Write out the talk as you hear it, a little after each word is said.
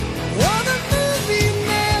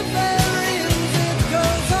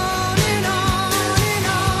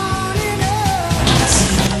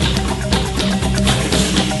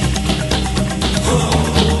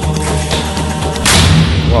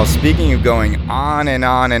Speaking of going on and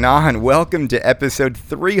on and on, welcome to episode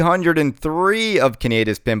 303 of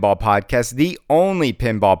Kaneda's Pinball Podcast, the only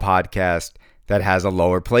pinball podcast that has a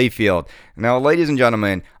lower playfield. Now, ladies and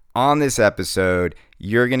gentlemen, on this episode,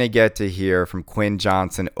 you're going to get to hear from Quinn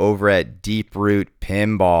Johnson over at Deep Root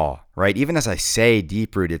Pinball, right? Even as I say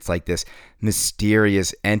Deep Root, it's like this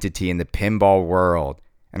mysterious entity in the pinball world.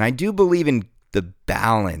 And I do believe in the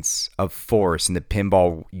balance of force in the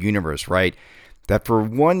pinball universe, right? That for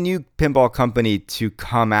one new pinball company to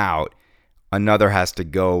come out, another has to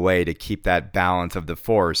go away to keep that balance of the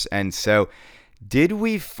force. And so, did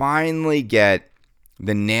we finally get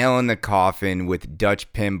the nail in the coffin with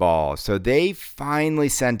Dutch Pinball? So they finally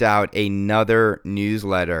sent out another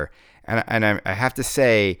newsletter. And I have to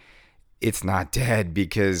say, it's not dead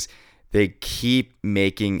because they keep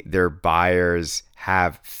making their buyers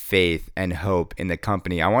have faith and hope in the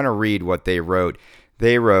company. I want to read what they wrote.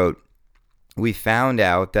 They wrote, "We found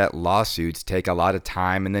out that lawsuits take a lot of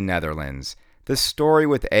time in the Netherlands. The story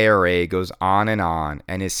with ARA goes on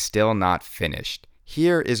and is still not finished.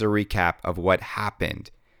 Here is a recap of what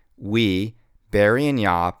happened. We, Barry and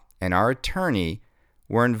Jaap, and our attorney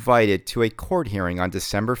were invited to a court hearing on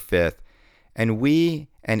December 5th, and we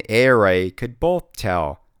and ARA could both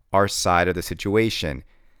tell our side of the situation.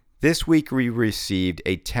 This week we received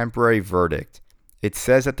a temporary verdict. It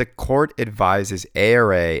says that the court advises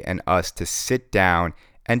ARA and us to sit down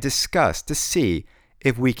and discuss to see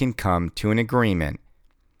if we can come to an agreement.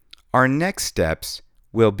 Our next steps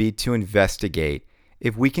will be to investigate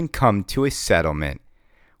if we can come to a settlement.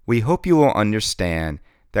 We hope you will understand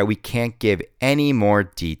that we can't give any more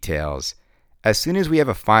details. As soon as we have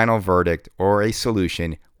a final verdict or a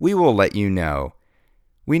solution, we will let you know.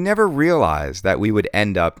 We never realized that we would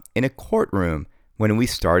end up in a courtroom when we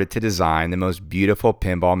started to design the most beautiful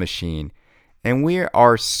pinball machine, and we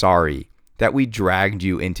are sorry that we dragged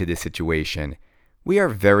you into this situation. We are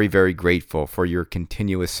very, very grateful for your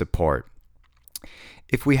continuous support.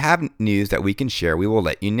 If we have news that we can share, we will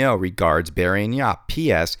let you know. Regards, Barry and Jaap.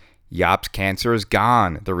 P.S. Jaap's cancer is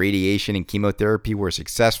gone. The radiation and chemotherapy were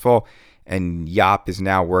successful, and Jaap is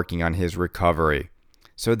now working on his recovery."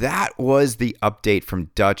 So that was the update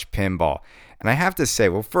from Dutch Pinball. And I have to say,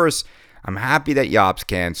 well, first, I'm happy that Jaap's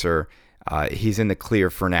cancer, he's in the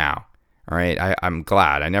clear for now. All right, I'm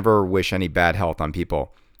glad. I never wish any bad health on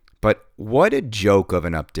people. But what a joke of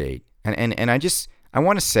an update. And I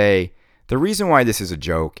want to say, the reason why this is a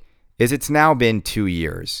joke is it's now been 2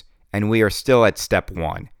 years, and we are still at step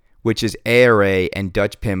one, which is ARA and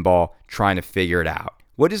Dutch Pinball trying to figure it out.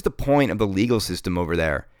 What is the point of the legal system over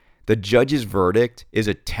there? The judge's verdict is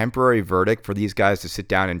a temporary verdict for these guys to sit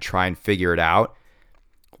down and try and figure it out.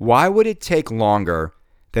 Why would it take longer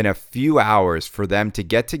than a few hours for them to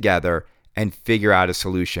get together and figure out a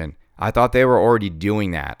solution? I thought they were already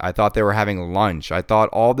doing that. I thought they were having lunch. I thought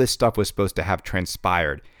all this stuff was supposed to have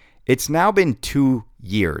transpired. It's now been 2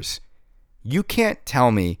 years. You can't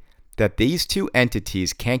tell me that these two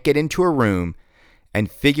entities can't get into a room and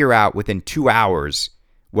figure out within 2 hours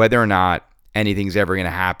whether or not anything's ever going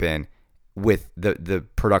to happen with the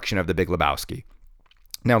production of The Big Lebowski.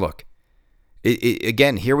 Now look,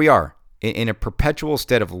 again, here we are in a perpetual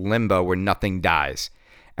state of limbo where nothing dies.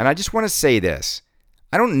 And I just want to say this.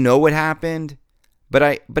 I don't know what happened,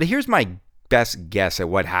 but here's my best guess at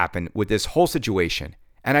what happened with this whole situation.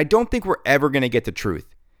 And I don't think we're ever going to get the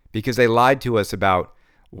truth because they lied to us about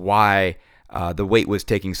why the wait was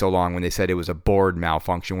taking so long when they said it was a board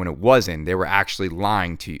malfunction when it wasn't. They were actually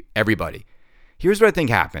lying to everybody. Here's what I think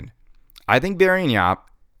happened. I think Barry and Jaap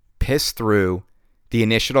pissed through the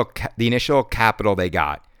initial capital they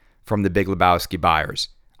got from the Big Lebowski buyers.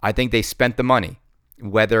 I think they spent the money,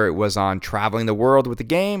 whether it was on traveling the world with the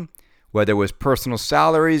game, whether it was personal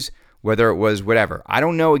salaries, whether it was whatever. I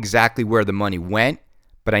don't know exactly where the money went,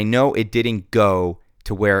 but I know it didn't go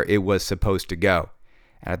to where it was supposed to go.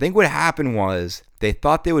 And I think what happened was they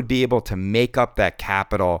thought they would be able to make up that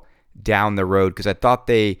capital down the road because I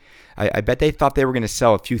bet they thought they were going to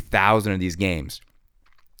sell a few thousand of these games.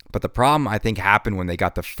 But the problem, I think, happened when they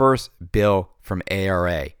got the first bill from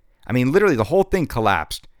ARA. I mean, literally, the whole thing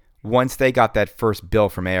collapsed once they got that first bill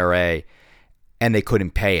from ARA and they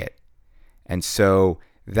couldn't pay it. And so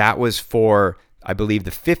that was for, I believe,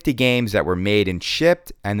 the 50 games that were made and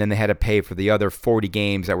shipped, and then they had to pay for the other 40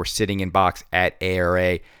 games that were sitting in box at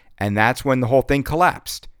ARA. And that's when the whole thing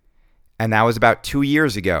collapsed. And that was about 2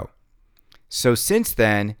 years ago. So since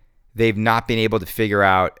then, they've not been able to figure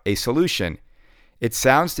out a solution. It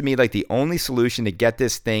sounds to me like the only solution to get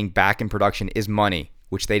this thing back in production is money,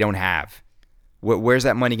 which they don't have. Where's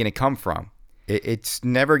that money going to come from? It's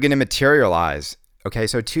never going to materialize. Okay,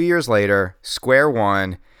 so 2 years later, square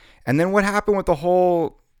one, And then what happened with the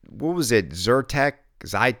whole, what was it,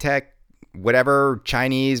 Zytec, whatever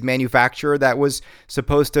Chinese manufacturer that was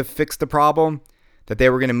supposed to fix the problem, that they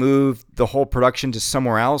were going to move the whole production to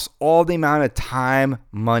somewhere else? All the amount of time,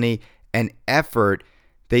 money, and effort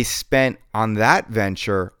they spent on that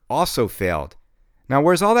venture also failed. Now,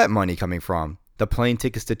 where's all that money coming from? The plane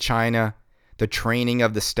tickets to China, the training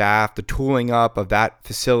of the staff, the tooling up of that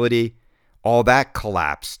facility, all that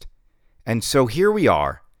collapsed. And so here we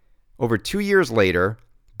are, over 2 years later,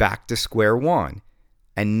 back to square one.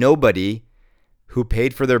 And nobody who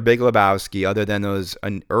paid for their Big Lebowski, other than those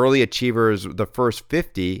early achievers, the first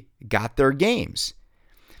 50, got their games.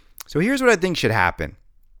 So here's what I think should happen.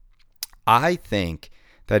 I think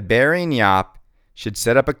that Barry and Yap should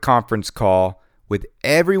set up a conference call with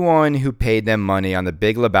everyone who paid them money on the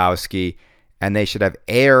Big Lebowski, and they should have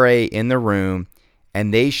ARA in the room,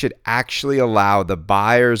 and they should actually allow the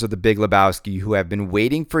buyers of the Big Lebowski who have been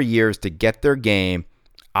waiting for years to get their game,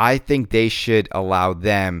 I think they should allow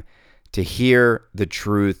them to hear the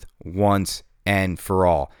truth once and for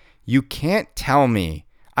all. You can't tell me,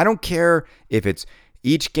 I don't care if it's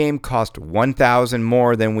each game cost $1,000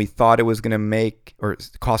 more than we thought it was going to make, or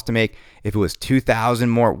cost to make, if it was $2,000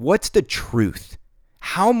 more. What's the truth?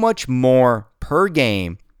 How much more per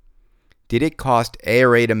game did it cost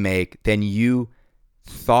ARA to make than you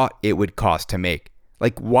thought it would cost to make?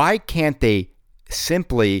 Like, why can't they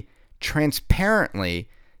simply, transparently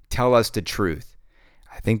tell us the truth?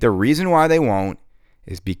 I think the reason why they won't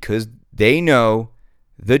is because they know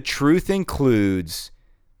the truth includes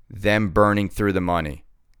them burning through the money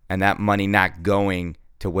and that money not going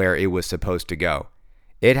to where it was supposed to go.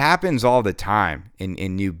 It happens all the time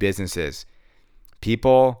in new businesses.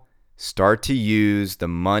 People start to use the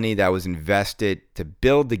money that was invested to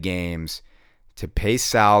build the games, to pay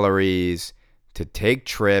salaries, to take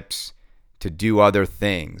trips, to do other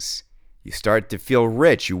things. You start to feel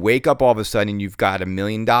rich. You wake up all of a sudden, you've got $1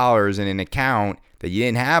 million in an account that you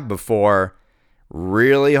didn't have before.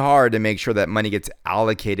 Really hard to make sure that money gets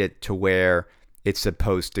allocated to where it's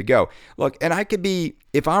supposed to go. Look, and I could be,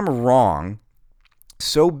 if I'm wrong,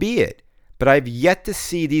 so be it. But I've yet to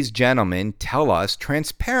see these gentlemen tell us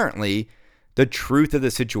transparently the truth of the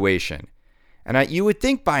situation. And you would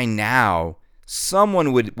think by now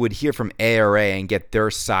someone would hear from ARA and get their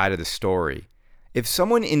side of the story. If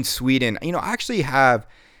someone in Sweden, I actually have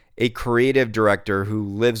a creative director who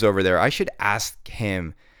lives over there. I should ask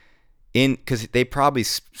him, because they probably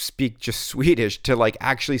speak just Swedish, to like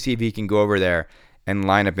actually see if he can go over there and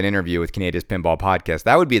line up an interview with Canada's Pinball Podcast.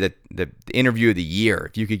 That would be the interview of the year,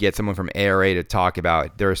 if you could get someone from ARA to talk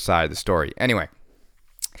about their side of the story. Anyway,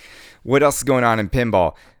 what else is going on in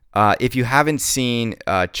pinball? If you haven't seen,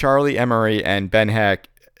 Charlie Emery and Ben Heck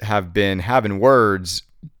have been having words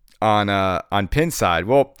on Pinside.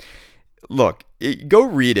 Well, look, go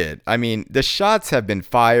read it. I mean, the shots have been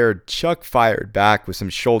fired. Chuck fired back with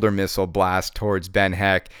some shoulder missile blast towards Ben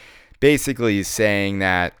Heck, basically saying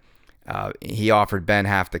that he offered Ben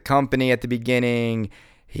half the company at the beginning.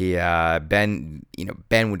 Ben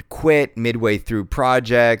would quit midway through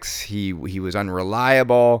projects. He was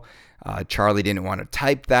unreliable. Charlie didn't want to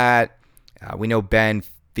type that. We know Ben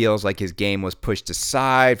feels like his game was pushed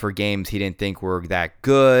aside for games he didn't think were that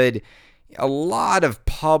good. A lot of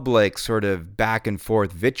public sort of back and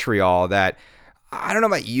forth vitriol that, I don't know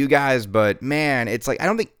about you guys, but man, it's like, I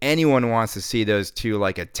don't think anyone wants to see those two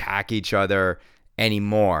like attack each other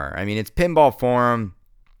anymore. I mean, it's Pinball Forum.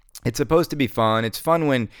 It's supposed to be fun. It's fun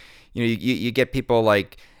when you get people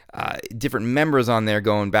like different members on there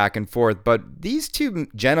going back and forth. But these two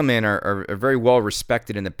gentlemen are very well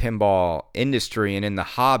respected in the pinball industry and in the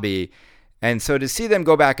hobby. And so to see them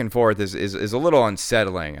go back and forth is a little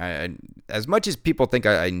unsettling. As much as people think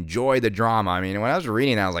I enjoy the drama, I mean, when I was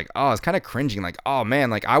reading that, I was like, oh, it's kind of cringing. Like, oh man,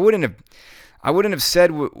 like I wouldn't have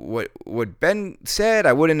said what Ben said.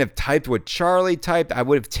 I wouldn't have typed what Charlie typed. I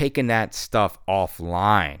would have taken that stuff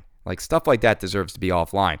offline. Like, stuff like that deserves to be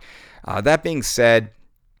offline. That being said,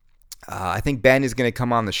 I think Ben is going to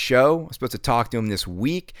come on the show. I'm supposed to talk to him this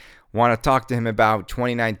week. Want to talk to him about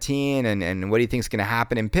 2019 and what he thinks is going to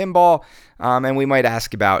happen in pinball. And we might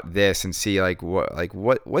ask about this and see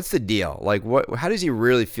what's the deal? Like, how does he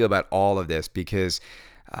really feel about all of this? Because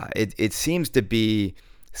it seems to be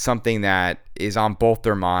something that is on both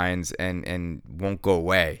their minds and won't go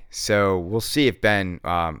away. So we'll see if Ben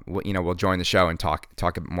will join the show and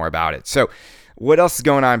talk more about it. So what else is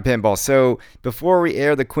going on in pinball? So before we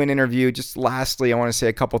air the Quinn interview, just lastly, I want to say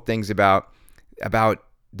a couple things about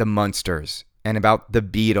the Munsters and about the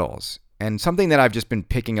Beatles, and something that I've just been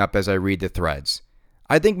picking up as I read the threads.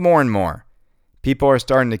 I think more and more people are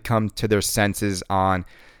starting to come to their senses on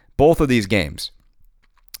both of these games.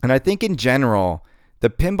 And I think in general, the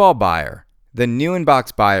pinball buyer, the new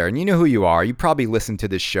inbox buyer, and you know who you are. You probably listen to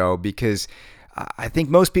this show because I think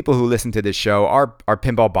most people who listen to this show are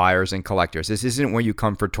pinball buyers and collectors. This isn't where you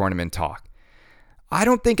come for tournament talk. I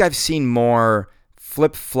don't think I've seen more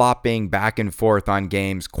flip-flopping back and forth on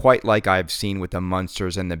games quite like I've seen with the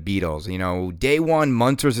Munsters and the Beatles. You know, day one,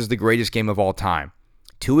 Munsters is the greatest game of all time.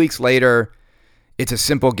 2 weeks later, it's a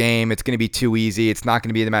simple game. It's going to be too easy. It's not going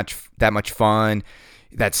to be that much fun.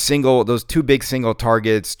 Those two big single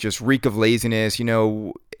targets just reek of laziness. You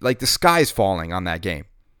know, like the sky's falling on that game.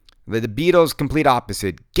 The Beatles, complete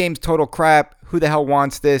opposite. Game's total crap. Who the hell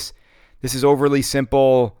wants this? This is overly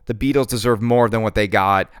simple. The Beatles deserve more than what they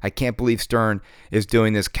got. I can't believe Stern is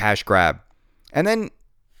doing this cash grab. And then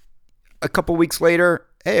a couple weeks later,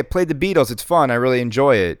 hey, I played the Beatles. It's fun. I really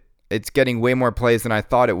enjoy it. It's getting way more plays than I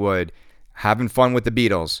thought it would. Having fun with the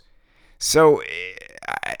Beatles. So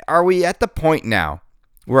are we at the point now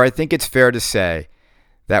where I think it's fair to say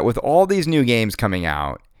that with all these new games coming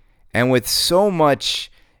out and with so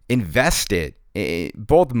much invested,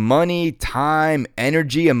 both money, time,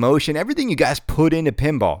 energy, emotion, everything you guys put into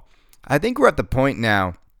pinball, I think we're at the point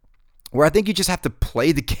now where I think you just have to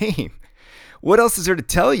play the game. What else is there to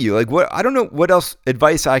tell you? I don't know what else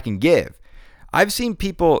advice I can give. I've seen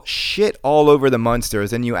people shit all over the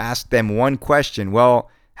Munsters, and you ask them one question, well,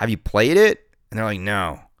 have you played it? And they're like,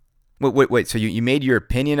 no. Wait, so you made your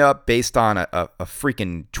opinion up based on a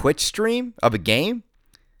freaking Twitch stream of a game?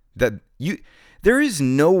 There is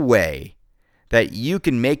no way that you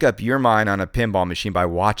can make up your mind on a pinball machine by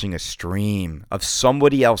watching a stream of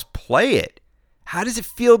somebody else play it. How does it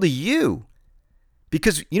feel to you?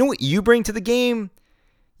 Because you know what you bring to the game?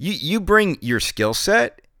 You bring your skill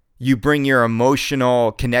set. You bring your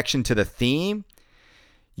emotional connection to the theme.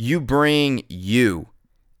 You bring you.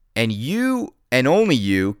 And only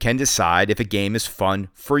you can decide if a game is fun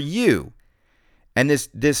for you. And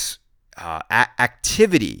this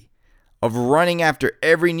activity of running after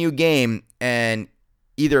every new game and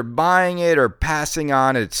either buying it or passing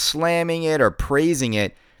on it, slamming it or praising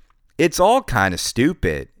it, it's all kind of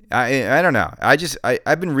stupid. I don't know.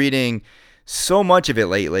 I've been reading so much of it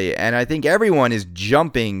lately, and I think everyone is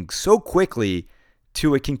jumping so quickly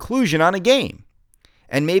to a conclusion on a game.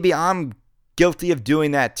 And maybe I'm guilty of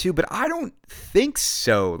doing that too, but I don't think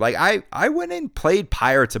so. Like I went and played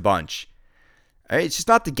Pirates a bunch. It's just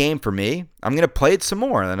not the game for me. I'm going to play it some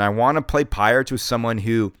more, and I want to play Pirates with someone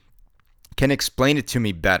who can explain it to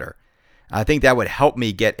me better. I think that would help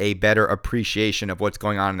me get a better appreciation of what's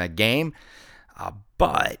going on in that game.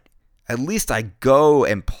 But at least I go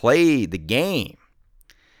and play the game.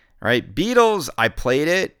 All right, Beatles, I played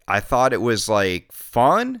it. I thought it was like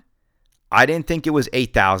fun. I didn't think it was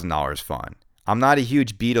 $8,000 fun. I'm not a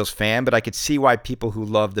huge Beatles fan, but I could see why people who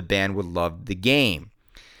love the band would love the game.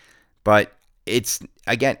 But it's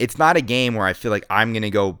not a game where I feel like I'm going to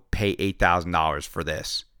go pay $8,000 for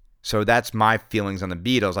this. So that's my feelings on the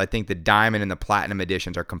Beatles. I think the Diamond and the Platinum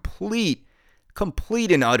editions are complete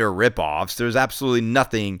and utter ripoffs. There's absolutely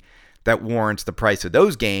nothing that warrants the price of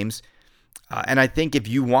those games. And I think if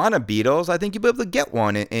you want a Beatles, I think you'll be able to get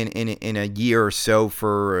one in a year or so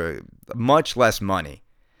for much less money.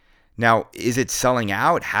 Now, is it selling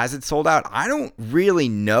out? Has it sold out? I don't really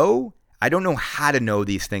know. I don't know how to know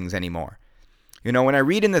these things anymore. You know, when I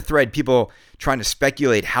read in the thread, people trying to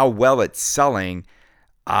speculate how well it's selling,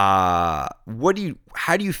 how do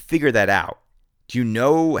you figure that out? Do you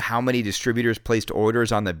know how many distributors placed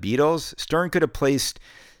orders on the Beatles? Stern could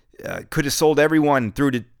have sold everyone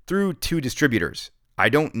through two distributors. I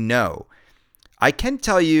don't know. I can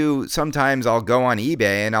tell you sometimes I'll go on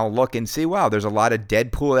eBay and I'll look and see, wow, there's a lot of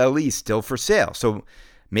Deadpool LE still for sale. So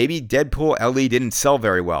maybe Deadpool LE didn't sell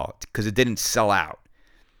very well because it didn't sell out.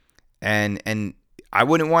 And I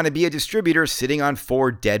wouldn't want to be a distributor sitting on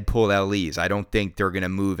 4 Deadpool LEs. I don't think they're going to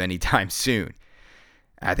move anytime soon.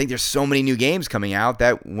 I think there's so many new games coming out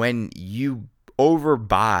that when you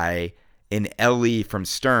overbuy an LE from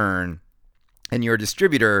Stern and you're a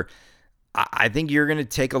distributor, I think you're going to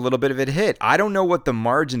take a little bit of a hit. I don't know what the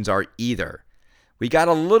margins are either. We got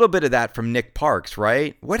a little bit of that from Nick Parks,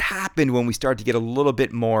 right? What happened when we start to get a little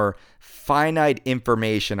bit more finite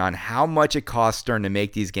information on how much it costs Stern to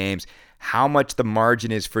make these games, how much the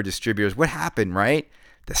margin is for distributors? What happened, right?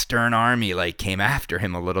 The Stern Army came after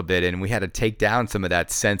him a little bit, and we had to take down some of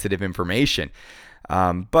that sensitive information.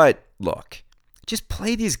 But look, just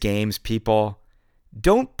play these games, people.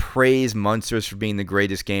 Don't praise Munsters for being the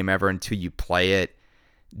greatest game ever until you play it.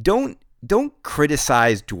 Don't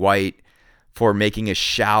criticize Dwight for making a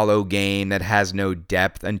shallow game that has no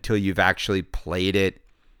depth until you've actually played it.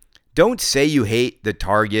 Don't say you hate the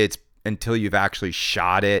targets until you've actually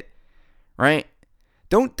shot it, right?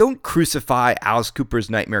 Don't crucify Alice Cooper's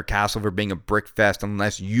Nightmare Castle for being a brick fest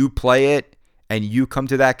unless you play it and you come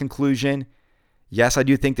to that conclusion. Yes, I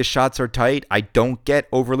do think the shots are tight. I don't get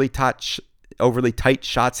overly tight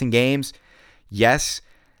shots in games. Yes,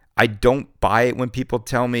 I don't buy it when people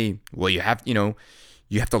tell me, well, you have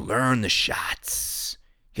to learn the shots.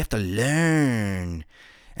 You have to learn.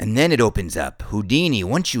 And then it opens up. Houdini,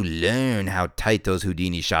 once you learn how tight those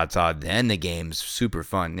Houdini shots are, then the game's super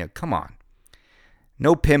fun. Now, come on.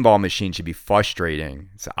 No pinball machine should be frustrating.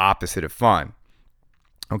 It's the opposite of fun.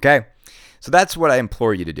 Okay? So that's what I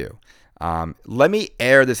implore you to do. Let me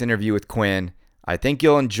air this interview with Quinn. I think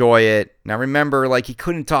you'll enjoy it. Now remember, he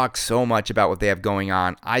couldn't talk so much about what they have going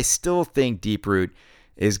on. I still think Deeproot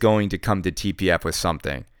is going to come to TPF with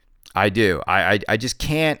something. I do. I just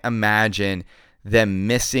can't imagine them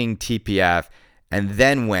missing TPF. And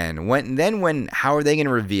then when? How are they going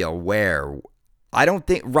to reveal where? I don't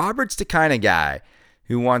think Robert's the kind of guy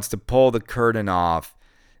who wants to pull the curtain off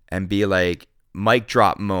and be like, mic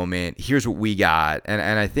drop moment, here's what we got. And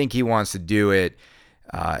I think he wants to do it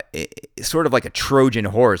sort of like a Trojan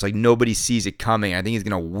horse, like nobody sees it coming. I think he's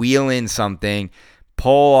going to wheel in something,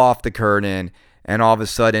 pull off the curtain, and all of a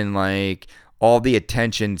sudden, all the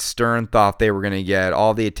attention Stern thought they were going to get,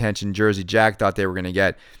 all the attention Jersey Jack thought they were going to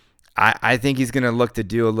get, I think he's going to look to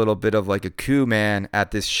do a little bit of a coup, man,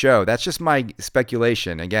 at this show. That's just my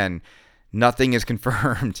speculation. Again, nothing is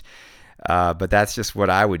confirmed, but that's just what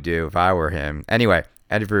I would do if I were him. Anyway,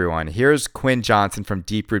 everyone, here's Quinn Johnson from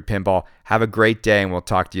Deeproot Pinball. Have a great day, and we'll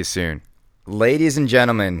talk to you soon. Ladies and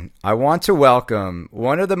gentlemen, I want to welcome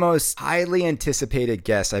one of the most highly anticipated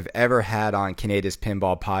guests I've ever had on Kaneda's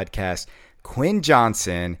Pinball Podcast, Quinn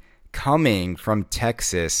Johnson, coming from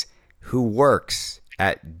Texas, who works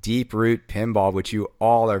at Deeproot Pinball, which you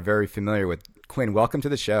all are very familiar with. Quinn, welcome to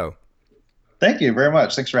the show. Thank you very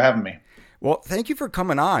much. Thanks for having me. Well, thank you for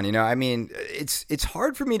coming on. It's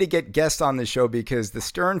hard for me to get guests on the show because the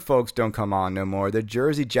Stern folks don't come on no more. The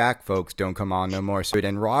Jersey Jack folks don't come on no more.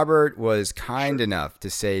 And Robert was kind enough to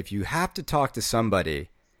say, if you have to talk to somebody,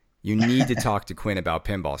 you need to talk to Quinn about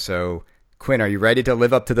pinball. So, Quinn, are you ready to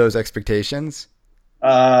live up to those expectations?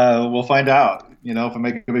 We'll find out. If I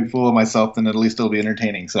make a big fool of myself, then at least it'll be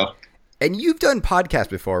entertaining. So, and you've done podcasts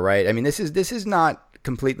before, right? This is not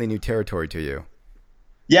completely new territory to you.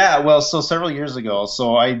 Yeah, well, so several years ago,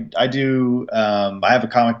 I have a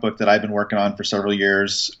comic book that I've been working on for several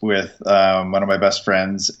years with one of my best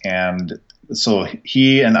friends, and so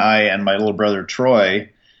he and I and my little brother Troy,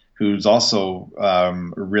 who's also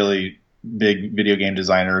a really big video game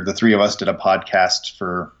designer, the three of us did a podcast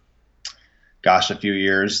for, a few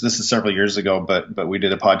years. This is several years ago, but we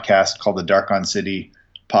did a podcast called the Darkon City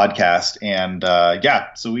Podcast, and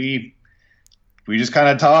so we just kind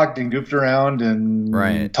of talked and goofed around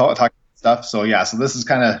and talked stuff. So so this is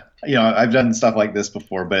kind of, I've done stuff like this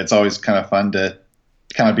before, but it's always kind of fun to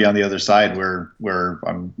kind of be on the other side where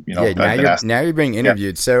I'm, now you're being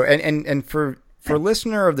interviewed. Yeah. So, and for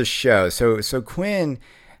listener of the show, so Quinn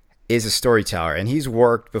is a storyteller, and he's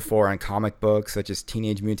worked before on comic books such as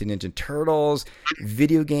Teenage Mutant Ninja Turtles,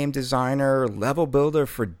 video game designer, level builder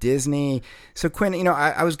for Disney. So Quinn,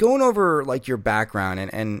 I was going over your background,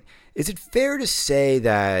 and is it fair to say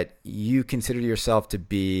that you consider yourself to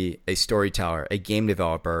be a storyteller, a game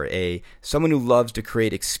developer, someone who loves to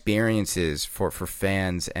create experiences for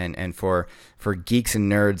fans and for geeks and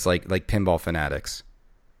nerds like pinball fanatics?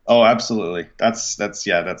 Oh, absolutely. That's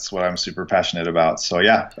what I'm super passionate about. So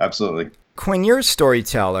yeah, absolutely. Quinn, you're a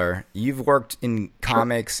storyteller. You've worked in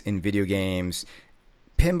comics, in video games.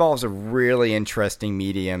 Pinball is a really interesting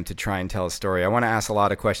medium to try and tell a story. I want to ask a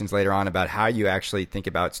lot of questions later on about how you actually think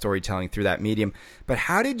about storytelling through that medium. But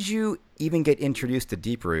how did you even get introduced to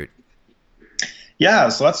Deeproot? Yeah,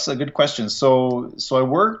 so that's a good question. So I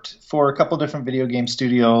worked for a couple different video game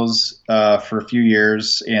studios for a few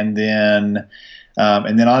years, and then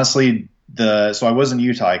honestly, so I was in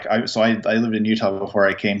Utah. I lived in Utah before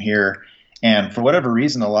I came here, and for whatever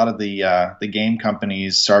reason, a lot of the game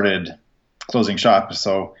companies started closing shop.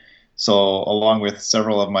 So along with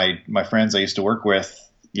several of my friends I used to work with,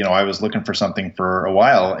 I was looking for something for a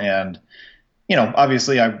while, and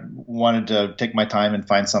obviously I wanted to take my time and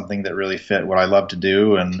find something that really fit what I love to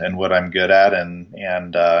do and what I'm good at,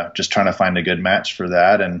 and just trying to find a good match for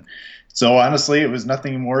that. And so honestly, it was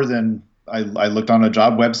nothing more than I looked on a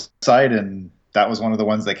job website, and that was one of the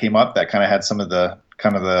ones that came up that kind of had some of the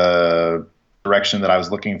direction that I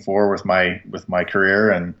was looking for with my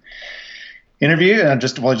career and interview, and I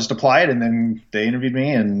just applied, and then they interviewed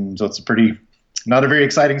me, and so it's not a very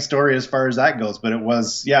exciting story as far as that goes, but it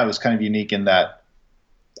was, yeah, it was kind of unique in that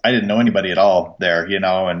I didn't know anybody at all there,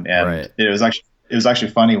 and Right. it was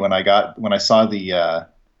actually funny when I saw the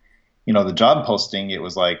the job posting. It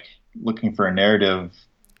was like looking for a narrative,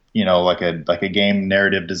 like a game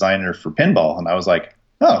narrative designer for pinball, and I was like,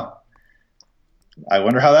 oh, I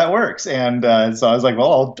wonder how that works. And so I was like,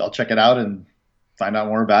 well, I'll check it out and find out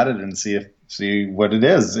more about it and see what it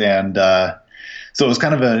is. And so it was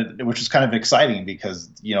which was kind of exciting because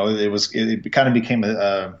it kind of became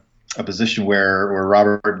a position where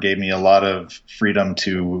Robert gave me a lot of freedom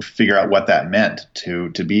to figure out what that meant to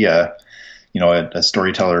be a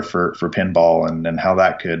storyteller for pinball, and how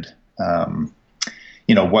that could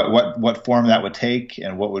what form that would take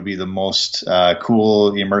and what would be the most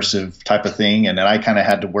cool immersive type of thing. And then I kind of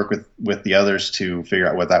had to work with the others to figure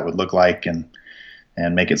out what that would look like and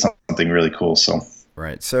make it something really cool. So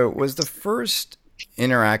Right. So was the first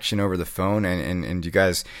interaction over the phone, and you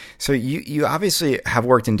guys, so you obviously have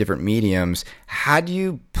worked in different mediums. Had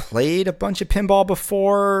you played a bunch of pinball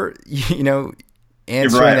before,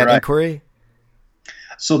 answering that right. inquiry?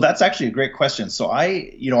 So that's actually a great question. So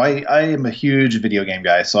I am a huge video game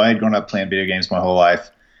guy. So I had grown up playing video games my whole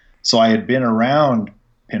life. So I had been around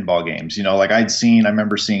pinball games. Like I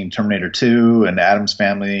remember seeing Terminator 2 and Addams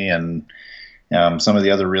Family and some of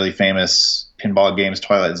the other really famous pinball games,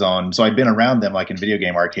 Twilight Zone. So I'd been around them like in video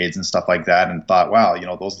game arcades and stuff like that, and thought, wow,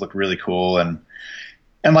 those look really cool. And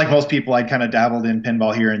like most people, I'd kind of dabbled in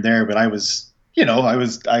pinball here and there, but I was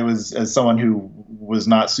as someone who was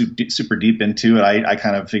not super deep into it. I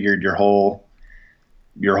kind of figured your whole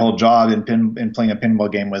job in playing a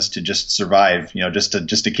pinball game was to just survive, just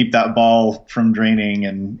to keep that ball from draining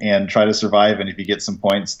and try to survive. And if you get some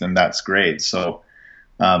points, then that's great. So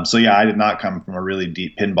yeah, I did not come from a really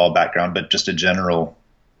deep pinball background, but just a general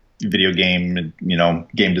video game,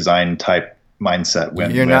 game design type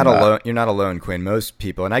mindset. You're not alone. You're not alone, Quinn. Most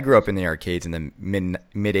people, and I grew up in the arcades in the mid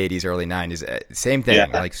 '80s, early '90s. Same thing. Yeah.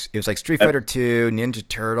 Like it was like Street Fighter 2, Ninja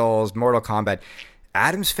Turtles, Mortal Kombat.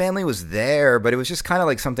 Addams Family was there, but it was just kind of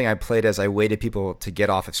like something I played as I waited people to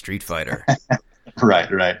get off of Street Fighter.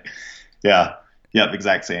 Right. Yeah. Yep.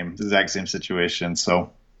 Exact same situation.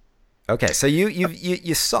 So Okay, so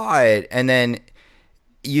you saw it, and then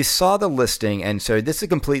you saw the listing, and so this is a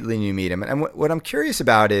completely new medium. And what I'm curious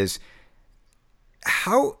about is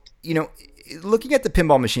how, looking at the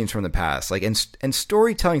pinball machines from the past, like, and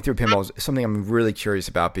storytelling through pinball is something I'm really curious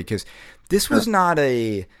about, because this was not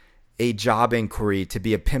a job inquiry to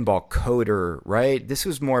be a pinball coder, right? This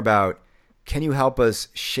was more about, can you help us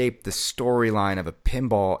shape the storyline of a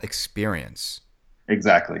pinball experience?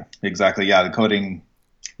 exactly. Yeah.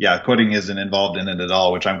 Coding isn't involved in it at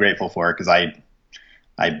all, which I'm grateful for, because I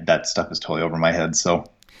that stuff is totally over my head. So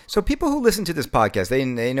people who listen to this podcast,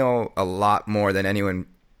 they know a lot more than anyone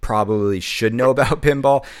probably should know about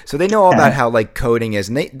pinball. So they know all about how like coding is,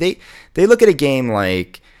 and they look at a game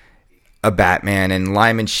like a Batman and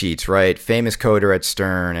Lyman Sheets, right? Famous coder at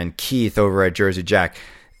Stern, and Keith over at Jersey Jack.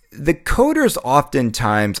 The coders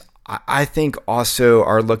oftentimes, I think, also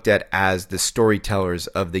are looked at as the storytellers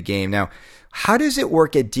of the game. Now, how does it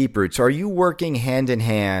work at Deep Roots? Are you working hand in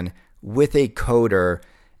hand with a coder?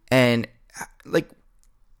 And like,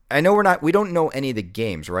 I know we don't know any of the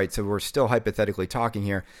games, right? So we're still hypothetically talking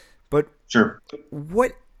here, but Sure.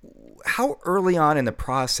 how early on in the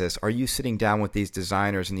process are you sitting down with these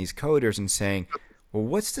designers and these coders and saying, well,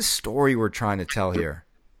 what's the story we're trying to tell here?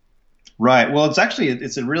 Right. Well,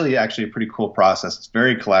 it's a really actually a pretty cool process. It's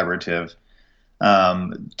very collaborative.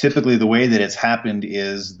 Typically, the way that it's happened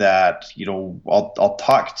is that I'll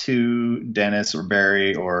talk to Dennis or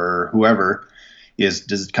Barry or whoever is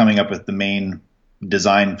just coming up with the main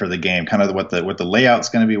design for the game, kind of what the layout's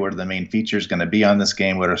going to be, what are the main features going to be on this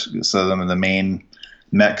game, what are some of the main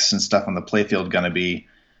mechs and stuff on the playfield going to be.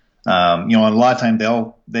 And a lot of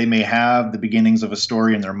time they may have the beginnings of a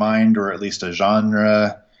story in their mind, or at least a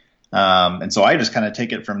genre. And so I just kind of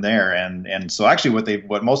take it from there. And so actually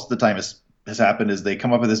what most of the time has happened is they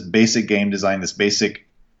come up with this basic game design, this basic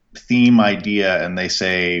theme idea, and they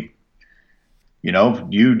say,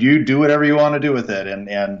 you do whatever you want to do with it,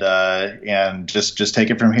 and just take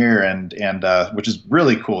it from here, and which is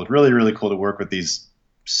really cool. It's really, really cool to work with these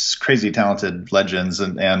crazy talented legends,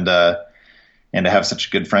 and to have such a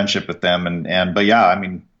good friendship with them, but yeah, I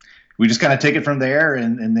mean, we just kind of take it from there,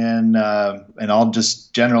 and then I'll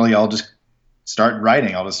just start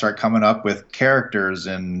writing. I'll just start coming up with characters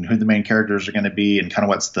and who the main characters are going to be, and kind of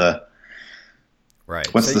what's the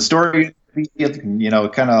story,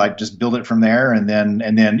 kind of like just build it from there, and then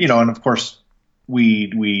and of course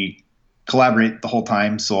we collaborate the whole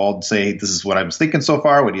time. So I'll say, this is what I was thinking so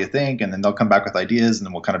far. What do you think? And then they'll come back with ideas, and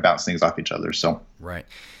then we'll kind of bounce things off each other. So Right.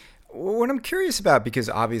 What I'm curious about, because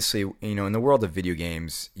obviously, in the world of video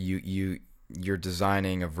games, you're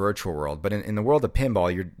designing a virtual world, but in the world of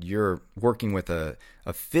pinball, you're working with a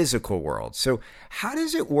physical world. So how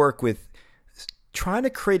does it work with trying to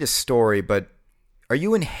create a story, but are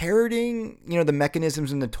you inheriting, the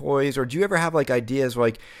mechanisms and the toys, or do you ever have like ideas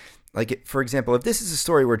for example, if this is a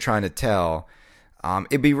story we're trying to tell,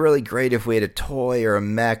 it'd be really great if we had a toy or a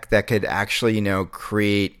mech that could actually,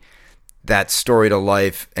 create that story to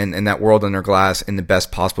life and that world under glass in the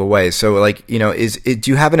best possible way. So do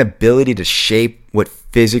you have an ability to shape what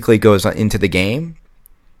physically goes into the game?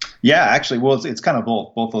 yeah, actually, well, it's kind of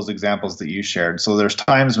both those examples that you shared. So there's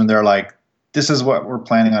times when they're like, this is what we're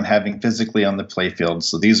planning on having physically on the playfield.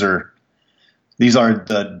 So these are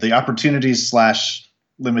the opportunities slash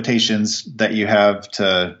limitations that you have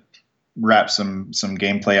to wrap some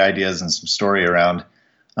gameplay ideas and some story around.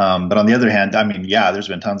 But on the other hand, I mean, yeah, there's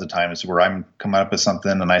been tons of times where I'm coming up with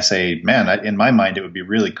something and I say, man, in my mind, it would be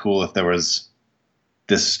really cool if there was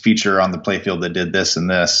this feature on the playfield that did this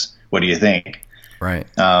and this. What do you think? Right.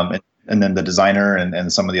 And then the designer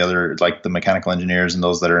and some of the other, like the mechanical engineers and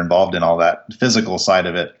those that are involved in all that physical side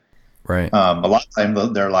of it. Right. A lot of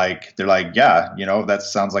time they're like, yeah, that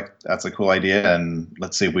sounds like that's a cool idea, and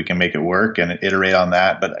let's see if we can make it work and iterate on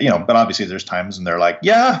that. But obviously there's times when they're like,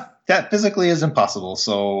 yeah, that physically is impossible.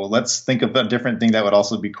 So let's think of a different thing that would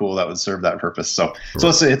also be cool that would serve that purpose. So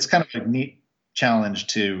it's kind of a neat challenge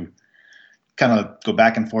to kind of go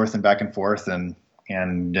back and forth and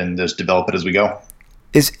just develop it as we go.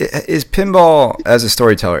 Is pinball, as a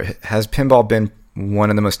storyteller, has pinball been one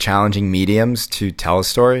of the most challenging mediums to tell a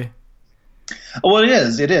story? Well, it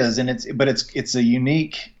is, and it's a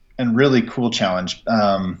unique and really cool challenge.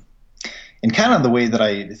 And kind of the way that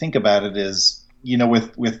I think about it is,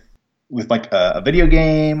 with like a video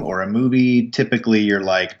game or a movie, typically you're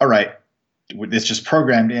like, all right, it's just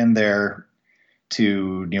programmed in there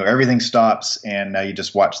to, everything stops, and now you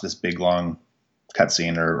just watch this big long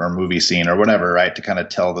cutscene or movie scene or whatever, right, to kind of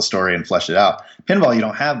tell the story and flesh it out. Pinball, you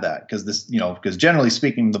don't have that because generally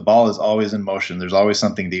speaking, the ball is always in motion. There's always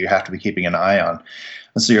something that you have to be keeping an eye on.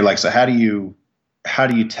 And so you're like, so how do you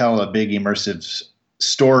tell a big immersive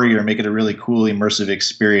story or make it a really cool immersive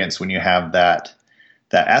experience when you have that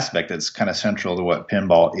aspect that's kind of central to what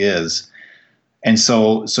pinball is? And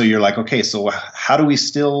so you're like, okay, so how do we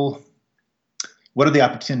what are the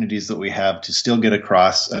opportunities that we have to still get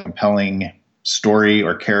across a compelling story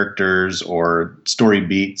or characters or story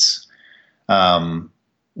beats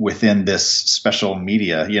within this special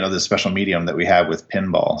media, this special medium that we have with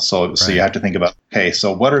pinball. So you have to think about, okay,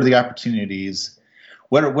 so what are the opportunities?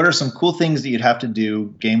 What are some cool things that you'd have to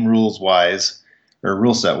do game rules wise or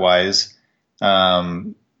rule set wise,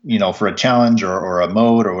 for a challenge or a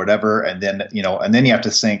mode or whatever. And then you have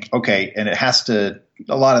to think, okay, and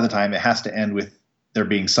a lot of the time it has to end with there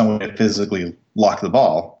being someone to physically lock the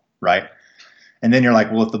ball, right? And then you're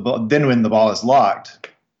like, well, then when the ball is locked,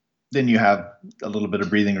 then you have a little bit of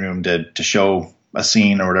breathing room to show a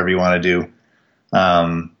scene or whatever you want to do.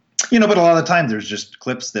 But a lot of the time there's just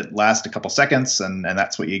clips that last a couple seconds, and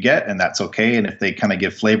that's what you get, and that's okay. And if they kind of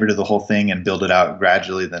give flavor to the whole thing and build it out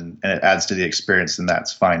gradually, and it adds to the experience, then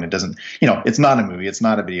that's fine. It doesn't, it's not a movie, it's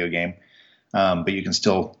not a video game, but you can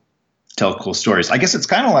still tell cool stories. I guess it's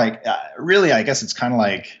kind of like,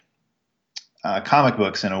 comic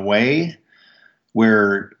books in a way,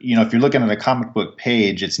 where if you're looking at a comic book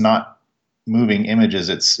page, it's not moving images,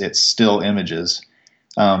 it's still images,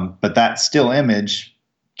 but that still image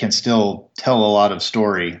can still tell a lot of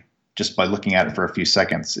story just by looking at it for a few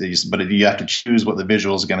seconds. But you have to choose what the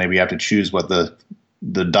visual is going to be, you have to choose what the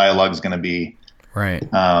dialogue is going to be, right,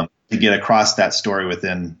 to get across that story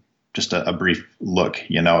within just a brief look.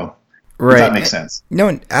 Right. Does that make sense?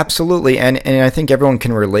 No, absolutely. And I think everyone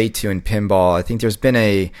can relate to in pinball. I think there's been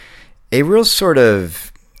a real sort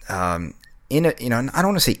of, I don't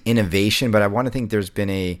want to say innovation, but I want to think there's been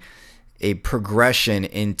a progression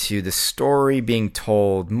into the story being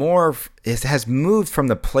told more. It has moved from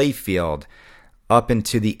the playfield up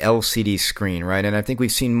into the LCD screen, right? And I think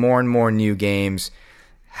we've seen more and more new games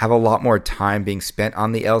have a lot more time being spent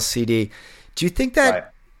on the LCD. Do you think that? Right.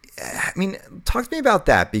 I mean, talk to me about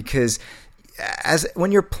that, because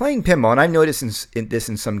when you're playing pinball, and I noticed this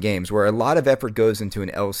in some games where a lot of effort goes into an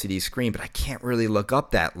LCD screen, but I can't really look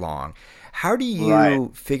up that long. How do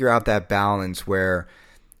you figure out that balance where,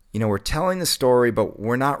 we're telling the story, but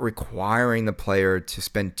we're not requiring the player to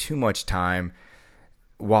spend too much time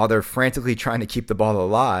while they're frantically trying to keep the ball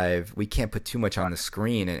alive, we can't put too much on the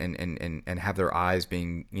screen and have their eyes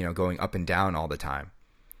being, going up and down all the time.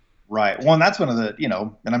 Right. Well, and that's one of the,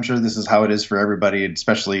 and I'm sure this is how it is for everybody,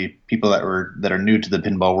 especially people that are new to the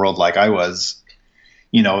pinball world like I was.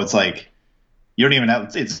 It's like you don't even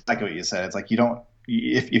have, it's like what you said. It's like you don't,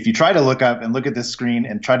 if you try to look up and look at this screen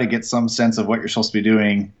and try to get some sense of what you're supposed to be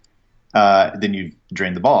doing, then you've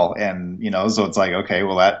drained the ball. And, so it's like, okay,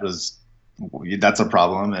 well, that's a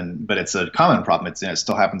problem. But it's a common problem. It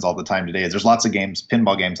still happens all the time today. There's lots of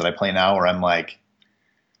pinball games that I play now where I'm like,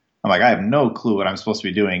 I have no clue what I'm supposed to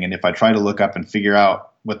be doing. And if I try to look up and figure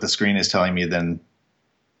out what the screen is telling me, then,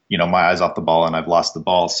 my eye's off the ball and I've lost the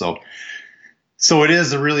ball. So it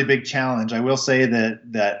is a really big challenge. I will say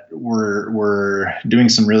that we're doing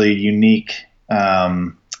some really unique,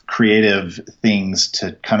 creative things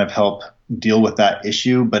to kind of help deal with that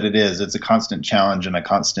issue. But it's a constant challenge and a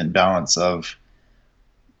constant balance of,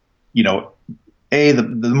 the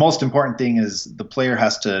most important thing is the player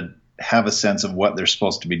has to have a sense of what they're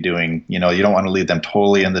supposed to be doing. You don't want to leave them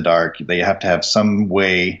totally in the dark. They have to have some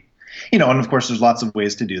way, and of course there's lots of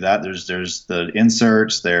ways to do that. There's the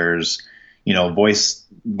inserts, there's,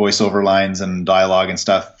 voiceover lines and dialogue and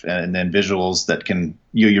stuff, and then visuals that can,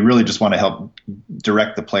 you really just want to help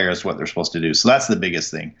direct the players what they're supposed to do. So that's the biggest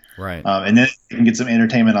thing. Right. And then if you can get some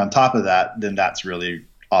entertainment on top of that, then that's really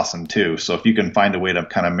awesome too. So if you can find a way to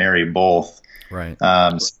kind of marry both, right,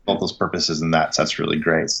 both those purposes, and that's really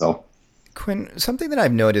great. So Quinn, something that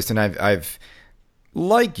I've noticed, and I've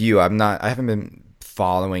like you, I haven't been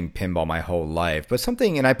following pinball my whole life, but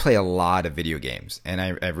and I play a lot of video games, and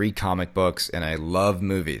I read comic books, and I love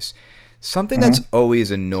movies. Something that's always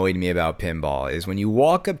annoyed me about pinball is when you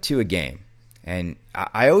walk up to a game, and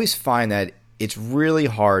I always find that it's really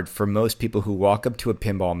hard for most people who walk up to a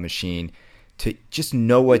pinball machine to just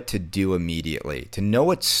know what to do immediately, to know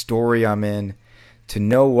what story I'm in, to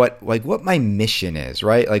know what my mission is,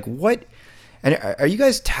 right? Like what. And are you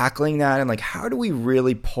guys tackling that? And how do we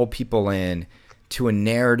really pull people in to a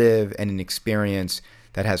narrative and an experience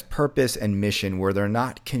that has purpose and mission, where they're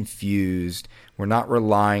not confused? We're not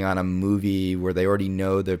relying on a movie where they already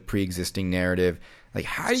know the pre-existing narrative.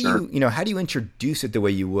 How do how do you introduce it the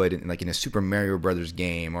way you would in a Super Mario Brothers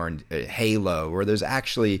game or in Halo, where there's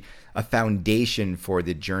actually a foundation for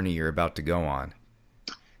the journey you're about to go on?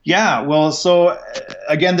 Yeah, well, so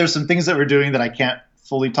again, there's some things that we're doing that I can't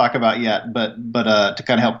fully talk about yet, but to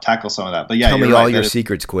kind of help tackle some of that. But yeah, tell me all your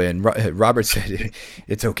secrets, Quinn. Robert said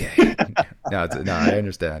it's okay. No, I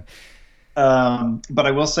understand. But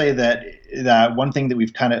I will say that one thing that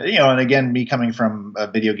we've kind of, and again, me coming from a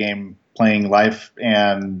video game playing life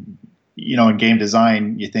and, in game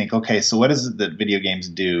design, you think, okay, so what is it that video games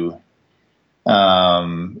do?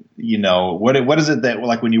 What is it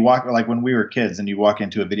that, when you walk, when we were kids and you walk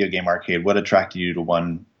into a video game arcade, what attracted you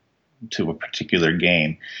to a particular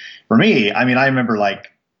game? For me, I remember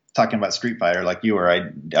talking about Street Fighter, like you were,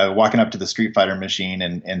 I walking up to the Street Fighter machine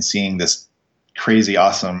and seeing this crazy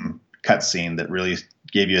awesome cutscene that really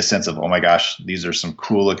gave you a sense of, oh my gosh, these are some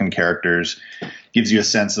cool looking characters, gives you a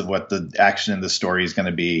sense of what the action in the story is going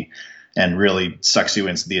to be, and really sucks you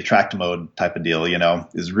into the attract mode type of deal,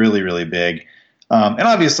 is really, really big. And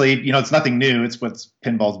obviously, it's nothing new. It's what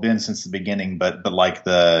pinball's been since the beginning, but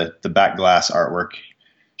the back glass artwork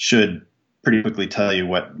should pretty quickly tell you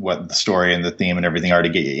what the story and the theme and everything are to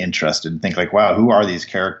get you interested and think wow, who are these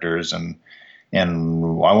characters? And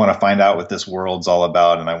I want to find out what this world's all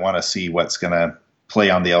about, and I want to see what's going to play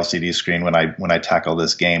on the LCD screen when I tackle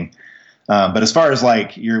this game. But as far as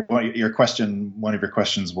your question, one of your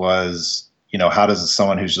questions was, how does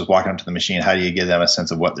someone who's just walking up to the machine, how do you give them a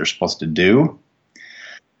sense of what they're supposed to do?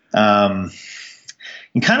 And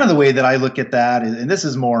kind of the way that I look at that, and this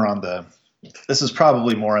is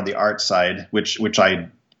probably more on the art side, which I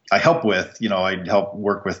help with. I help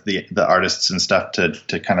work with the artists and stuff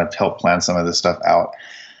to kind of help plan some of this stuff out.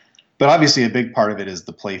 But obviously, a big part of it is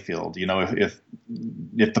the play field. If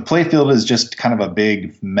the play field is just kind of a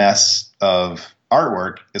big mess of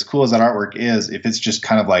artwork, as cool as that artwork is, if it's just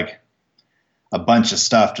kind of like a bunch of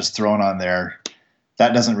stuff just thrown on there,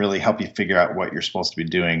 that doesn't really help you figure out what you're supposed to be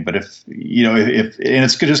doing. But if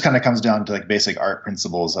it just kind of comes down to basic art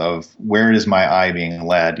principles of where is my eye being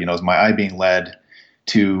led? Is my eye being led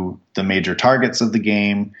to the major targets of the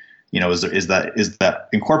game? Is that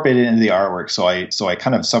incorporated into the artwork? So I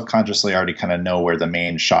kind of subconsciously already kind of know where the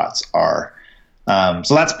main shots are.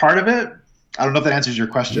 So that's part of it. I don't know if that answers your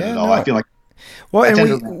question at all. No. I feel like. Well,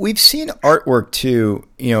 and we've seen artwork too,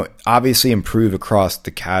 obviously improve across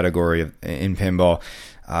the category in pinball.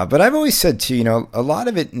 But I've always said too, a lot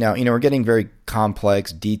of it now, we're getting very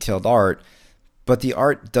complex, detailed art, but the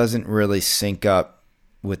art doesn't really sync up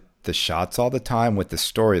with the shots all the time with the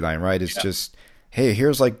storyline, right? It's just, hey,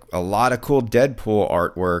 here's like a lot of cool Deadpool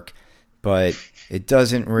artwork, but it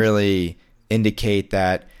doesn't really indicate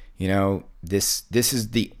that, this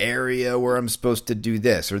is the area where I'm supposed to do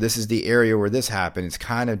this, or this is the area where this happened. It's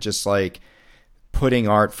kind of just like putting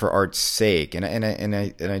art for art's sake, and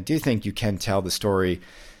I do think you can tell the story,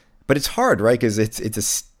 but it's hard, right?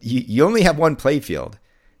 Because you only have one playfield,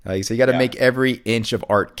 so you got to make every inch of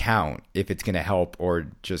art count if it's going to help or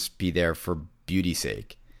just be there for beauty's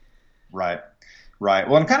sake. Right.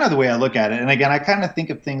 Well, and kind of the way I look at it, and again, I kind of think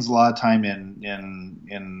of things a lot of time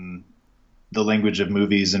in the language of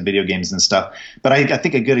movies and video games and stuff. But I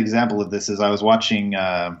think a good example of this is I was watching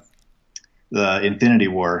the Infinity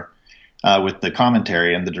War with the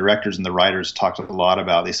commentary, and the directors and the writers talked a lot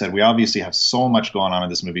about. They said, we obviously have so much going on in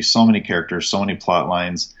this movie, so many characters, so many plot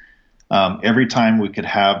lines. Every time we could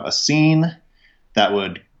have a scene that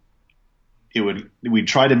we'd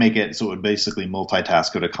try to make it so it would basically multitask,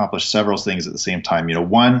 it would accomplish several things at the same time.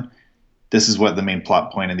 One, this is what the main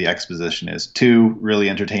plot point in the exposition is. 2, really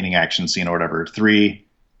entertaining action scene or whatever. 3,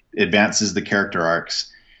 advances the character arcs.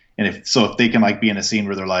 And if they can like be in a scene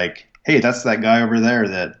where they're like, hey, that's that guy over there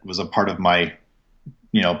that was a part of my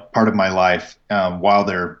life, while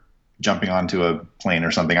they're jumping onto a plane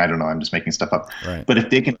or something. I don't know. I'm just making stuff up. Right. But if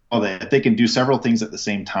they can do several things at the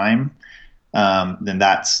same time, then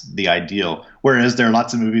that's the ideal. Whereas there are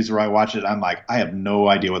lots of movies where I watch it, I'm like, I have no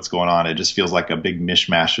idea what's going on. It just feels like a big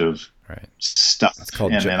mishmash of stuff. It's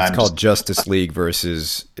called Justice League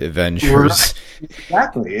versus Avengers.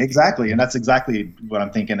 Exactly. And that's exactly what I'm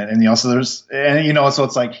thinking. So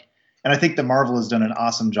it's like, and I think that Marvel has done an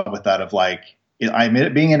awesome job with that, of like, I'm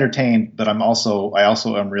being entertained, but I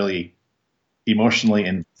also am really emotionally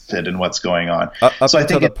invested in what's going on. Up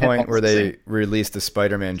until the point where they released the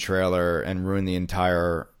Spider-Man trailer and ruined the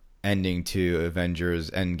entire ending to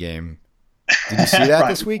Avengers Endgame. Did you see that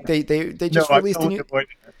this week? They just released a new.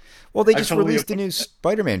 Well, they just released a new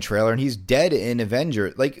Spider-Man trailer, and he's dead in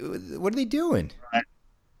Avengers. Like, what are they doing?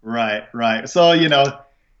 Right. So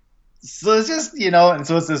so it's just and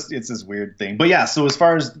so it's this weird thing. But yeah, so as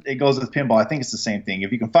far as it goes with pinball, I think it's the same thing.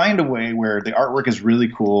 If you can find a way where the artwork is really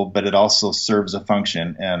cool, but it also serves a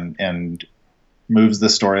function and moves the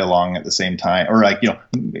story along at the same time, or like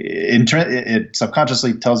it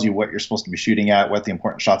subconsciously tells you what you're supposed to be shooting at, what the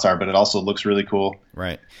important shots are, but it also looks really cool.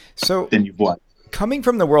 Right. So then you've won. Coming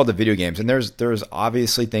from the world of video games, and there's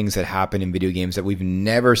obviously things that happen in video games that we've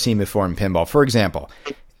never seen before in pinball. For example,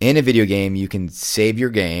 in a video game, you can save your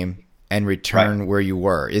game and return where you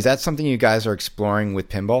were. Is that something you guys are exploring with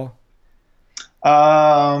pinball?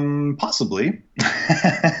 Possibly.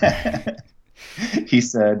 He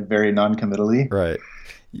said very non-committally. Right.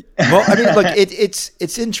 Well, I mean, look,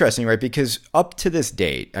 it's interesting, right? Because up to this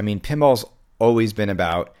date, I mean, pinball's always been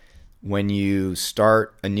about when you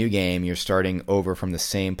start a new game, you're starting over from the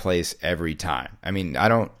same place every time. I mean, I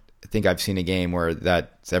don't think I've seen a game where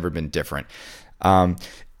that's ever been different.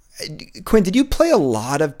 Quinn, did you play a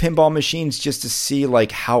lot of pinball machines just to see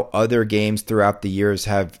like how other games throughout the years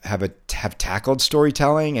have tackled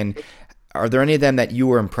storytelling? And are there any of them that you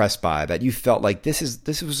were impressed by, that you felt like this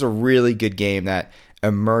was a really good game that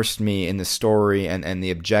immersed me in the story and the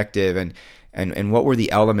objective, and what were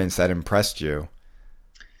the elements that impressed you?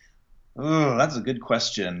 Oh, that's a good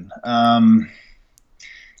question.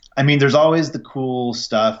 I mean, there's always the cool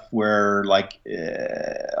stuff where, like,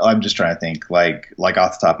 I'm just trying to think, like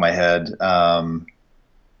off the top of my head. I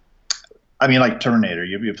mean, like Terminator.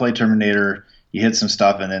 You play Terminator, you hit some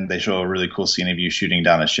stuff, and then they show a really cool scene of you shooting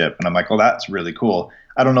down a ship, and I'm like, well, that's really cool.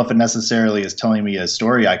 I don't know if it necessarily is telling me a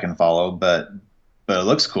story I can follow, but it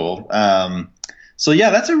looks cool. So yeah,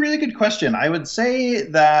 that's a really good question. I would say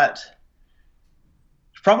that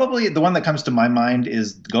probably the one that comes to my mind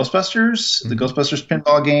is Ghostbusters, the Ghostbusters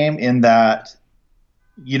pinball game, in that,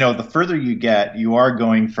 the further you get, you are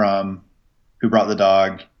going from Who Brought the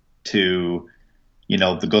Dog to, the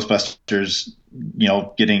Ghostbusters,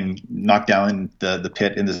 getting knocked down in the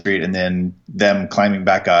pit in the street, and then them climbing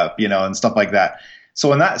back up, and stuff like that.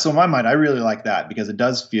 So in my mind, I really like that, because it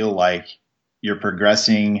does feel like you're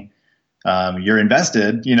progressing. You're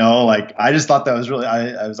invested, like, I just thought that was really,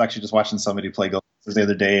 I was actually just watching somebody play Ghostbusters the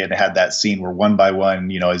other day, and it had that scene where one by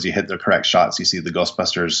one, as you hit the correct shots, you see the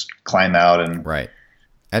Ghostbusters climb out, and right.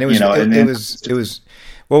 And it was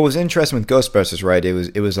what was interesting with Ghostbusters, right?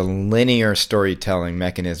 It was a linear storytelling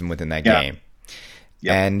mechanism within that game.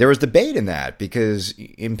 Yep. And there was debate in that, because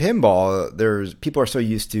in pinball, people are so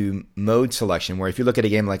used to mode selection, where if you look at a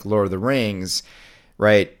game like Lord of the Rings,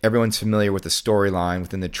 right, everyone's familiar with the storyline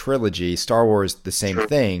within the trilogy. Star Wars, the same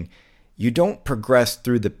thing. you don't progress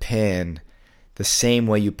through the pin the same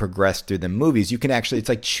way you progress through the movies. You can actually, it's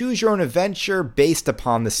like choose your own adventure based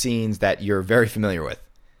upon the scenes that you're very familiar with.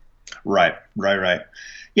 Right, right, right.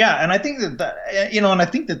 Yeah, and I think and I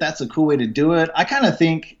think that that's a cool way to do it. I kind of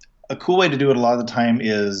think a cool way to do it a lot of the time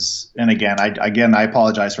is, and I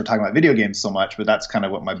apologize for talking about video games so much, but that's kind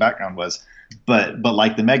of what my background was. But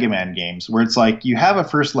like the Mega Man games, where it's like you have a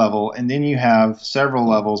first level, and then you have several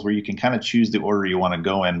levels where you can kind of choose the order you want to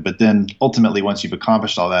go in. But then ultimately, once you've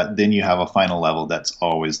accomplished all that, then you have a final level that's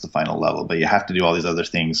always the final level. But you have to do all these other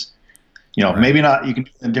things. Right. Maybe not, you can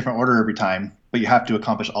do it in a different order every time, but you have to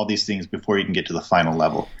accomplish all these things before you can get to the final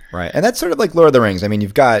level. Right. And that's sort of like Lord of the Rings. I mean,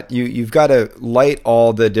 you've got to light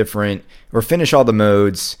all the different, or finish all the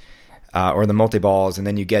modes, or the multi-balls, and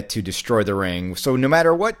then you get to destroy the ring. So no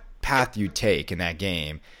matter what path you take in that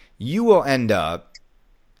game, you will end up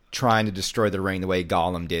trying to destroy the ring the way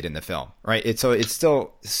Gollum did in the film, right? It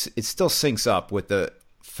still syncs up with the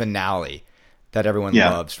finale that everyone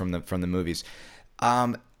loves from the movies.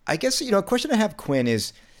 I guess, a question I have, Quinn,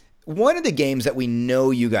 is one of the games that we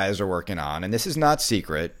know you guys are working on, and this is not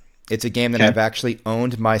secret, it's a game that I've actually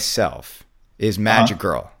owned myself, is Magic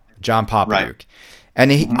Girl, John Popadiuk. Right.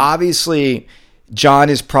 And obviously, John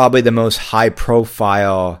is probably the most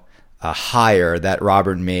high-profile hire that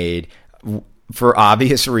Robert made for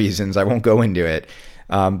obvious reasons. I won't go into it.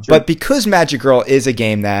 Sure. But because Magic Girl is a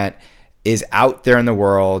game that is out there in the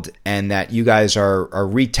world and that you guys are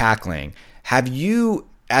retackling, have you,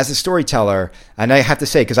 as a storyteller, and I have to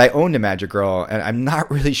say, because I owned a Magic Girl, and I'm not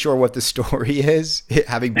really sure what the story is,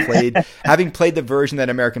 having played the version that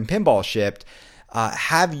American Pinball shipped,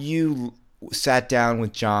 have you sat down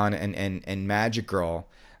with John and Magic Girl,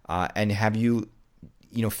 and have you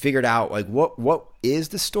figured out like what is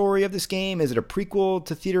the story of this game? Is it a prequel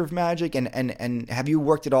to Theater of Magic? And have you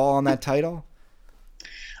worked at all on that title?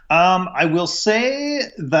 I will say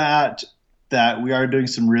that we are doing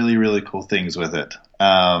some really, really cool things with it.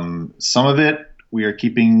 Some of it we are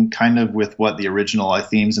keeping kind of with what the original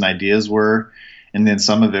themes and ideas were, and then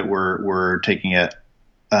some of it we're taking it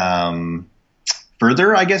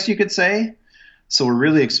further, I guess you could say. So we're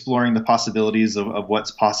really exploring the possibilities of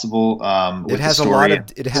what's possible. With it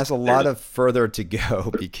has a lot of further to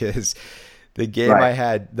go, because the game I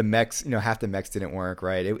had, the mechs, half the mechs didn't work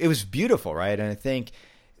right. It was beautiful, right? And I think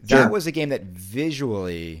that was a game that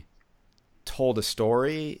visually told a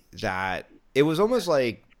story that it was almost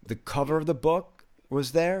like the cover of the book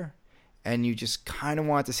was there, and you just kind of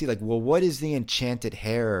wanted to see, like, well, what does the enchanted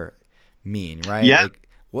hair mean, right? Yeah. Like,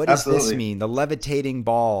 what does this mean? The levitating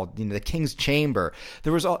ball, the King's Chamber.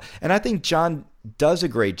 There was all, and I think John does a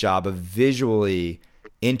great job of visually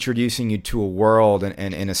introducing you to a world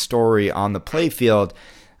and a story on the playfield.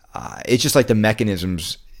 It's just like the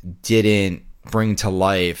mechanisms didn't bring to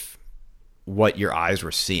life what your eyes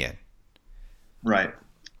were seeing. Right.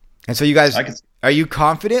 And so you guys, are you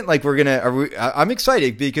confident? Like I'm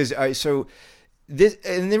excited because so this,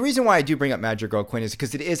 and the reason why I do bring up Magic Girl, Quinn, is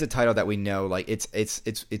because it is a title that we know, like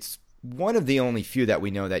it's one of the only few that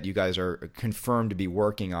we know that you guys are confirmed to be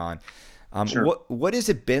working on. Sure. What has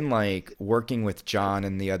it been like working with John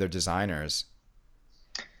and the other designers?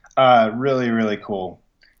 Really, really cool.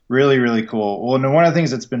 Really, really cool. Well, and one of the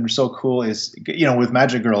things that's been so cool is, with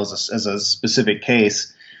Magic Girl as a specific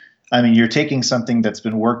case, I mean, you're taking something that's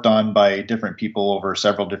been worked on by different people over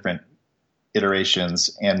several different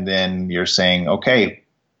iterations, and then you're saying, okay,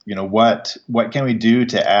 what can we do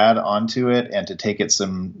to add onto it and to take it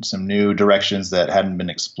some new directions that hadn't been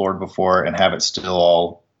explored before, and have it still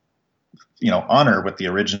all, honor what the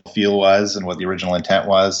original feel was and what the original intent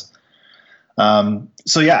was.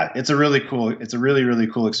 So yeah, it's a really, really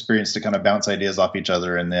cool experience to kind of bounce ideas off each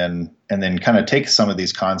other, and then kind of take some of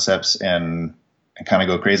these concepts and kind of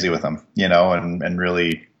go crazy with them, and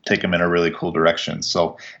really take them in a really cool direction.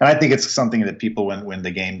 So, and I think it's something that people, when the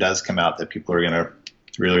game does come out, that people are going to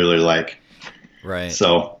really, really like. Right.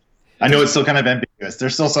 So I know it's still kind of ambiguous.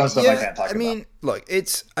 There's still some stuff I can't talk about. I mean, look,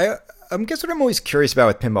 I guess what I'm always curious about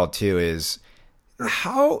with pinball too is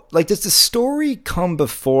how, like, does the story come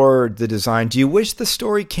before the design? Do you wish the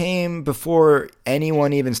story came before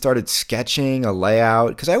anyone even started sketching a layout?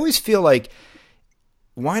 Because I always feel like,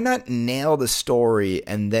 why not nail the story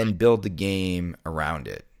and then build the game around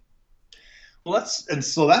it? Well,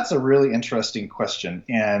 that's a really interesting question,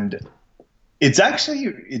 and I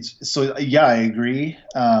agree.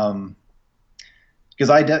 Because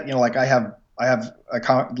I have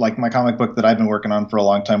my comic book that I've been working on for a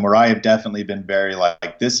long time, where I have definitely been very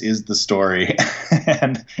like, this is the story,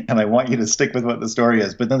 and I want you to stick with what the story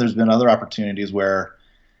is. But then there's been other opportunities where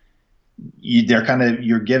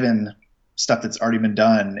you're given stuff that's already been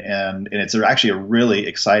done, and it's actually a really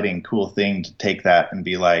exciting, cool thing to take that and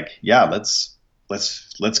be like, yeah, let's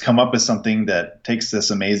come up with something that takes this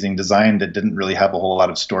amazing design that didn't really have a whole lot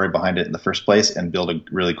of story behind it in the first place and build a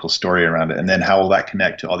really cool story around it. And then how will that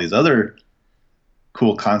connect to all these other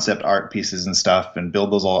cool concept art pieces and stuff and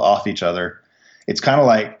build those all off each other? It's kind of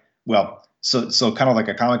like, well, so kind of like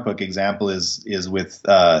a comic book example is with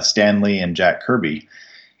Stan Lee and Jack Kirby.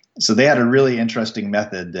 So they had a really interesting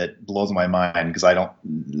method that blows my mind because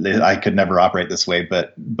I could never operate this way.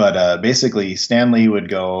 But basically, Stan Lee would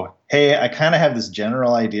go, "Hey, I kind of have this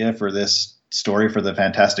general idea for this story for the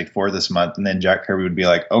Fantastic Four this month," and then Jack Kirby would be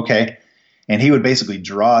like, "Okay," and he would basically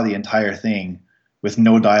draw the entire thing with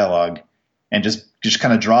no dialogue and just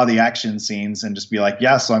kind of draw the action scenes and just be like,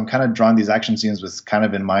 "Yeah, so I'm kind of drawing these action scenes with kind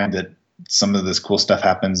of in mind that some of this cool stuff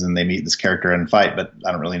happens and they meet this character and fight, but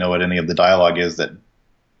I don't really know what any of the dialogue is that."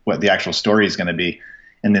 What the actual story is going to be.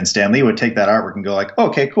 And then Stan Lee would take that artwork and go like, oh,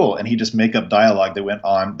 okay, cool. And he just make up dialogue that went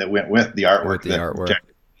with the artwork.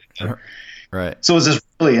 Right. So it was this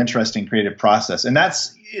really interesting creative process. And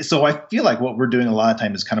so I feel like what we're doing a lot of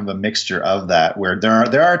time is kind of a mixture of that, where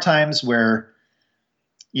there are times where,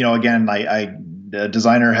 again, the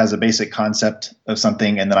designer has a basic concept of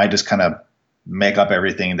something and then I just kind of make up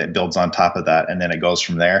everything that builds on top of that. And then it goes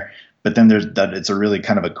from there. But then it's a really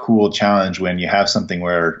kind of a cool challenge when you have something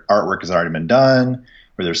where artwork has already been done,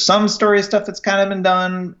 where there's some story stuff that's kind of been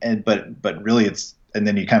done, but really and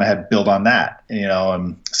then you kind of have build on that,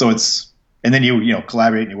 so and then you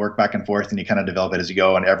collaborate and you work back and forth and you kind of develop it as you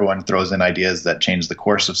go, and everyone throws in ideas that change the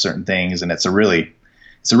course of certain things, and it's a really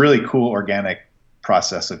cool organic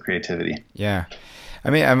process of creativity. Yeah. I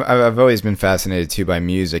mean, I've always been fascinated too by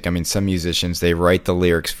music. I mean, some musicians, they write the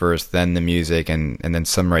lyrics first, then the music, and then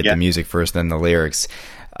some write the music first, then the lyrics.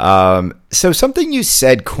 So something you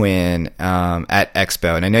said, Quinn, at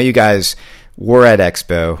Expo, and I know you guys were at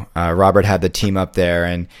Expo. Robert had the team up there,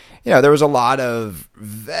 and there was a lot of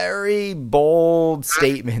very bold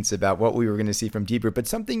statements about what we were going to see from Deep Root. But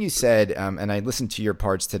something you said, and I listened to your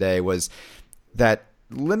parts today, was that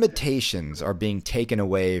limitations are being taken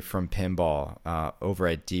away from pinball over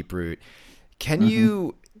at Deep Root. Can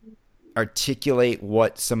you articulate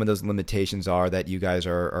what some of those limitations are that you guys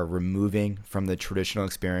are removing from the traditional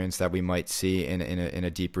experience that we might see in a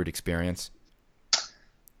Deep Root experience?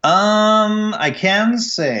 I can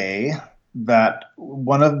say that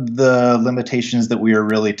one of the limitations that we are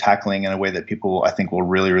really tackling in a way that people, I think, will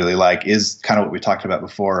really, really like is kind of what we talked about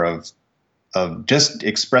before of just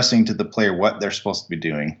expressing to the player what they're supposed to be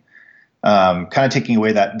doing. Kind of taking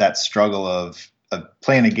away that struggle of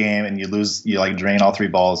playing a game and you like drain all three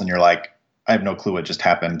balls and you're like, I have no clue what just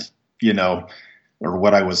happened, or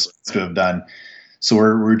what I was supposed to have done. So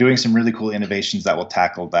we're doing some really cool innovations that will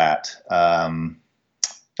tackle that.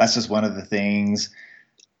 That's just one of the things.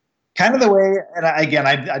 Kind of the way, and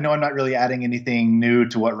I know I'm not really adding anything new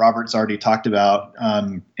to what Robert's already talked about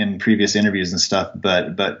in previous interviews and stuff,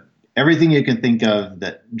 but everything you can think of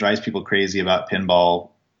that drives people crazy about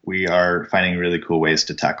pinball, we are finding really cool ways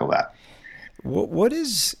to tackle that. What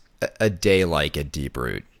is a day like at Deep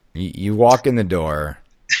Root? You walk in the door.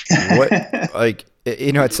 What,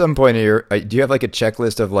 at some point, do you have like a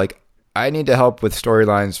checklist of like, I need to help with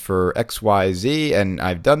storylines for X, Y, Z, and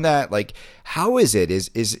I've done that. Like, how is it?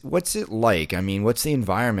 What's it like? I mean, what's the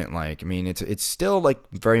environment like? I mean, it's still like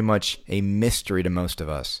very much a mystery to most of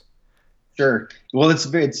us. Sure. Well, it's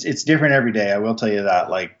different every day. I will tell you that.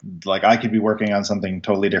 Like I could be working on something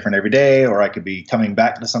totally different every day, or I could be coming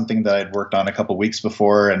back to something that I'd worked on a couple weeks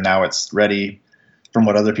before, and now it's ready from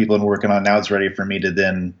what other people have been working on. Now it's ready for me to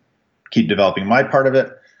then keep developing my part of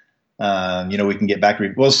it. We can get back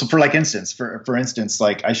to so for instance,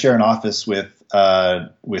 like I share an office with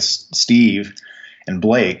Steve and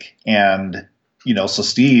Blake, and so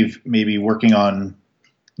Steve may be working on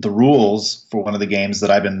the rules for one of the games that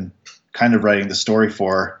I've been kind of writing the story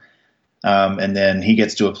for. And then he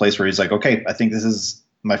gets to a place where he's like, okay, I think this is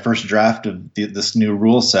my first draft of this new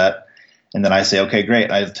rule set. And then I say, okay,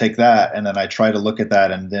 great. I take that. And then I try to look at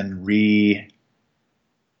that and then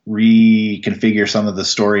reconfigure some of the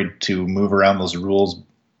story to move around those rules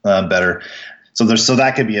better. So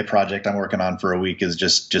that could be a project I'm working on for a week, is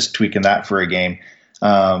just tweaking that for a game.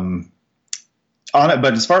 On it,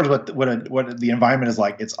 but as far as what the environment is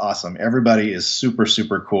like, it's awesome. Everybody is super,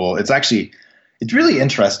 super cool. It's really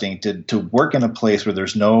interesting to work in a place where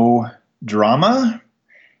there's no drama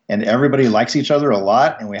and everybody likes each other a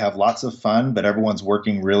lot and we have lots of fun, but everyone's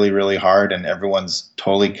working really, really hard and everyone's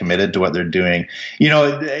totally committed to what they're doing.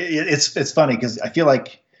 It's funny because I feel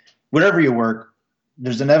like wherever you work,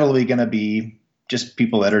 there's inevitably going to be just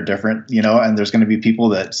people that are different, and there's going to be people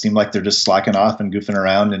that seem like they're just slacking off and goofing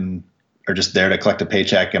around and are just there to collect a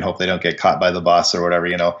paycheck and hope they don't get caught by the boss or whatever,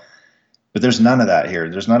 But there's none of that here.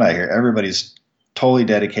 There's none of that here. Everybody's totally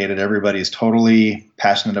dedicated. Everybody's totally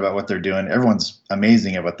passionate about what they're doing. Everyone's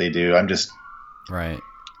amazing at what they do. I'm just right.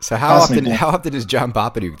 So how often is John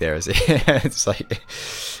Papaduke there? Is it's like,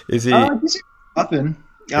 is he? He's often.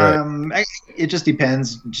 Right. It just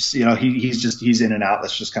depends. Just he's in and out.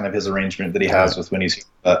 That's just kind of his arrangement that he has with when he's here.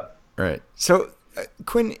 But. Right. So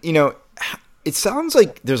Quinn, it sounds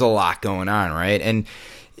like there's a lot going on, right? And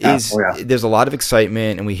there's a lot of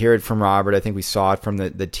excitement, and we hear it from Robert. I think we saw it from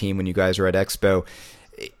the team when you guys were at Expo.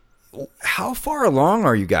 How far along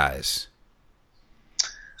are you guys?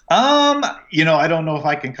 I don't know if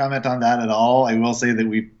I can comment on that at all. I will say that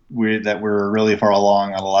we're really far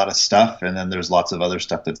along on a lot of stuff, and then there's lots of other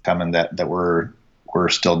stuff that's coming that we're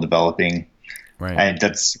still developing. Right. And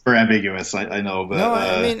that's super ambiguous. I know, but no,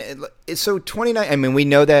 I mean, so 29. I mean, we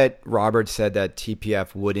know that Robert said that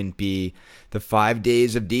TPF wouldn't be the 5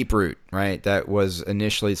 days of Deeproot, right? That was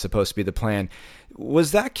initially supposed to be the plan.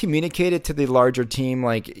 Was that communicated to the larger team?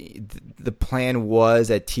 Like the plan was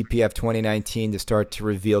at TPF 2019 to start to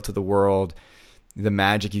reveal to the world the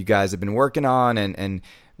magic you guys have been working on, and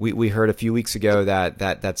we heard a few weeks ago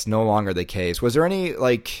that's no longer the case. Was there any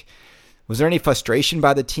frustration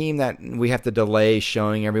by the team that we have to delay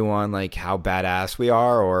showing everyone like how badass we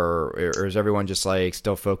are, or is everyone just like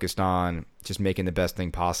still focused on just making the best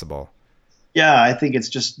thing possible? Yeah, I think it's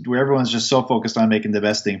just where everyone's just so focused on making the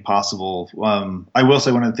best thing possible. I will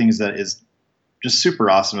say one of the things that is just super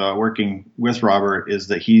awesome about working with Robert is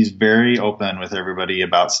that he's very open with everybody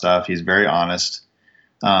about stuff. He's very honest,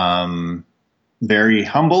 very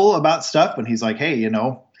humble about stuff. When he's like, hey,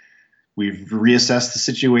 we've reassessed the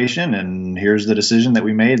situation and here's the decision that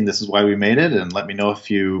we made and this is why we made it. And let me know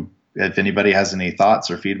if anybody has any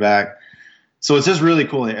thoughts or feedback. So it's just really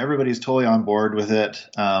cool that everybody's totally on board with it.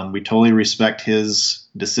 We totally respect his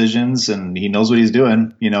decisions and he knows what he's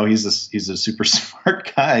doing. He's a super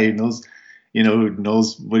smart guy. He knows, who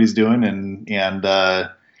knows what he's doing. And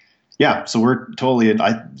yeah, so we're totally,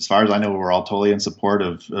 as far as I know, we're all totally in support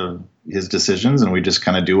of his decisions, and we just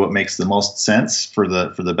kind of do what makes the most sense for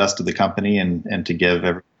the best of the company and to give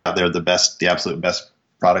everyone out there the absolute best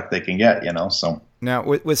product they can get, so. Now,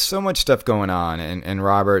 with so much stuff going on, and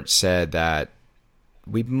Robert said that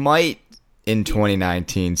we might in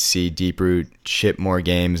 2019 see Deeproot ship more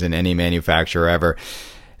games than any manufacturer ever.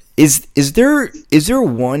 Is there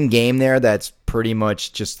one game there that's pretty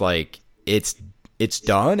much just like it's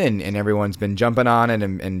done and everyone's been jumping on it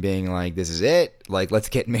and being like, this is it? Like, let's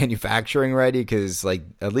get manufacturing ready because like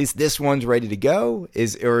at least this one's ready to go?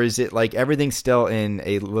 Or is it like everything's still in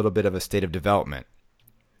a little bit of a state of development?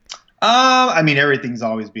 I mean, everything's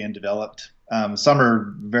always being developed. Some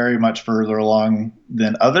are very much further along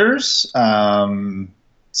than others.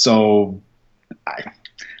 So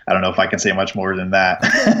I don't know if I can say much more than that.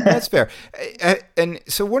 That's fair. And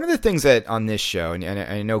so one of the things that on this show, and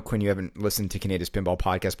I know, Quinn, you haven't listened to Kaneda's Pinball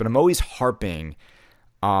Podcast, but I'm always harping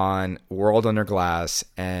on World Under Glass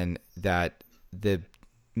and that the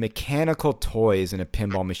mechanical toys in a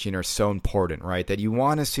pinball machine are so important, right? That you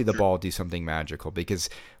want to see the ball do something magical, because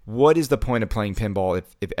what is the point of playing pinball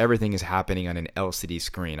if everything is happening on an LCD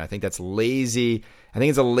screen? I think that's lazy. I think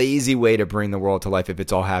it's a lazy way to bring the world to life if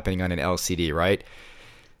it's all happening on an LCD, right?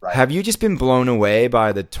 Right. Have you just been blown away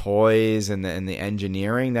by the toys and the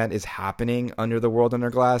engineering that is happening under the World Under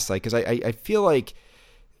Glass? Like, because I feel like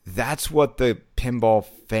that's what the pinball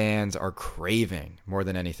fans are craving more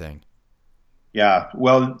than anything. Yeah,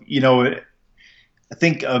 well, I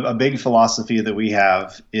think a big philosophy that we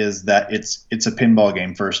have is that it's a pinball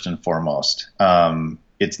game first and foremost.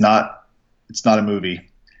 It's not a movie,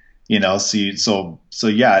 So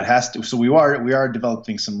yeah, it has to. So we are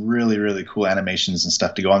developing some really, really cool animations and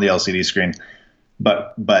stuff to go on the LCD screen,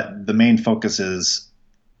 but the main focus is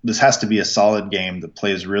this has to be a solid game that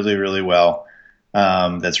plays really, really well.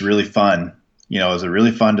 That's really fun. Is it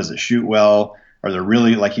really fun? Does it shoot well? Are there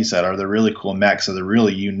really, like he said, are there really cool mechs? Are there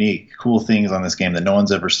really unique, cool things on this game that no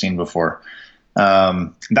one's ever seen before?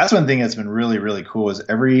 That's one thing that's been really, really cool.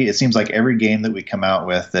 It seems like every game that we come out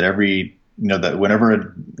with, that that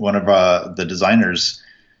whenever one of the designers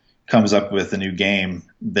comes up with a new game,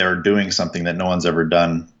 they're doing something that no one's ever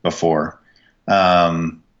done before,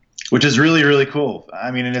 which is really, really cool. I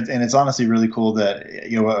mean, and it's honestly really cool that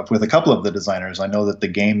with a couple of the designers, I know that the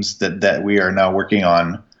games that we are now working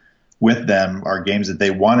on with them are games that they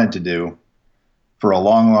wanted to do for a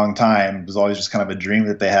long, long time. It was always just kind of a dream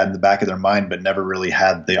that they had in the back of their mind, but never really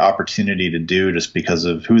had the opportunity to do just because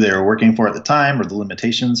of who they were working for at the time or the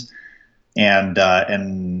limitations. And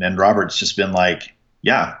Robert's just been like,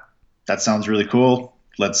 yeah, that sounds really cool.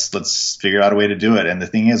 Let's figure out a way to do it. And the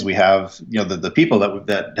thing is, we have, the people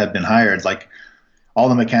that have been hired, like all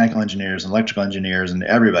the mechanical engineers and electrical engineers and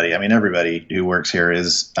everybody. I mean, everybody who works here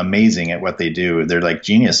is amazing at what they do. They're like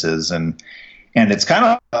geniuses, and it's kind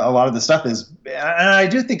of a lot of the stuff is, and I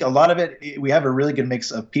do think a lot of it, we have a really good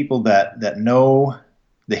mix of people that know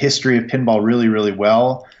the history of pinball really, really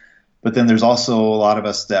well. But then there's also a lot of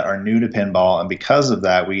us that are new to pinball, and because of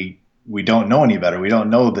that, we don't know any better. We don't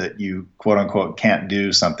know that you quote unquote can't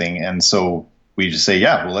do something, and so we just say,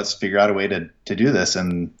 yeah, well, let's figure out a way to do this.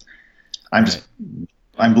 And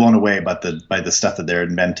I'm blown away by the stuff that they're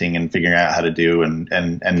inventing and figuring out how to do, and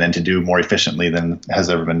then to do more efficiently than has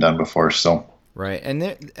ever been done before. So right,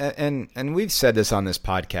 and we've said this on this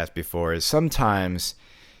podcast before, is sometimes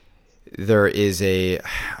there is I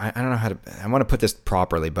don't know how to, I want to put this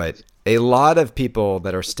properly, but a lot of people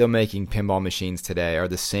that are still making pinball machines today are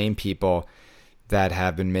the same people that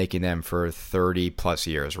have been making them for 30 plus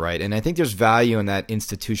years, right? And I think there's value in that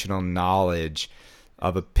institutional knowledge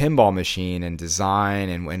of a pinball machine and design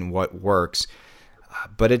and what works.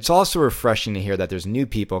 But it's also refreshing to hear that there's new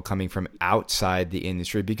people coming from outside the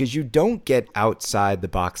industry, because you don't get outside the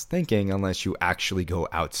box thinking unless you actually go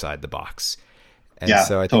outside the box. And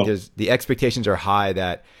so I think the expectations are high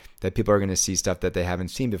that people are going to see stuff that they haven't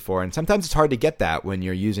seen before. And sometimes it's hard to get that when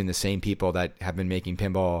you're using the same people that have been making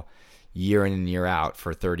pinball year in and year out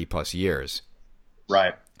for 30 plus years.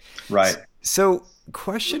 Right. So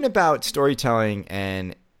question about storytelling,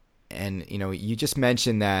 and you just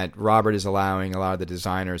mentioned that Robert is allowing a lot of the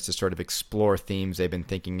designers to sort of explore themes they've been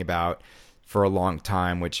thinking about for a long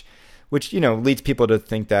time, which leads people to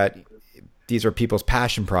think that these are people's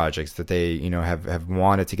passion projects that they have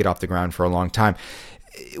wanted to get off the ground for a long time.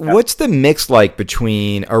 What's the mix like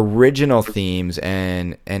between original themes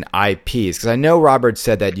and IPs? Because I know Robert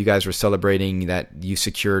said that you guys were celebrating that you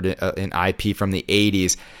secured an IP from the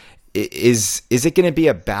 80s. Is it going to be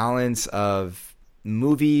a balance of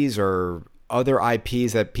movies or other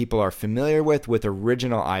IPs that people are familiar with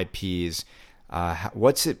original IPs?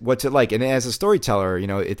 What's it like? And as a storyteller,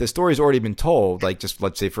 if the story's already been told, like just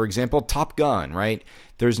let's say, for example, Top Gun, right?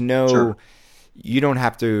 There's no, sure. You don't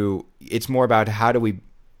have to. It's more about how do we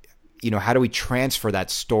transfer that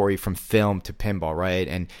story from film to pinball, right?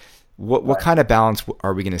 And what kind of balance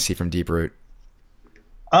are we going to see from Deep Root?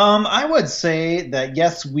 I would say that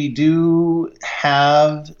yes, we do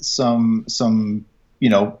have some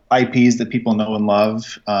IPs that people know and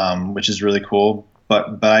love, which is really cool.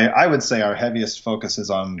 But I would say our heaviest focus is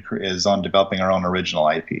on developing our own original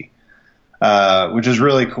IP, which is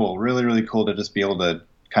really cool, really, really cool to just be able to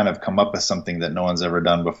kind of come up with something that no one's ever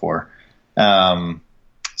done before.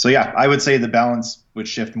 So yeah, I would say the balance would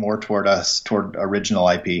shift more toward original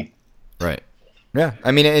IP. Right. Yeah.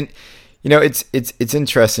 I mean, and it's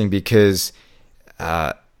interesting because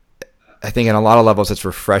I think on a lot of levels it's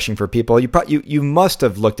refreshing for people. You must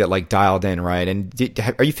have looked at like Dialed In, right? And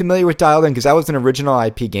are you familiar with Dialed In? Because that was an original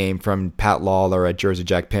IP game from Pat Lawler at Jersey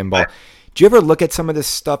Jack Pinball. Do you ever look at some of this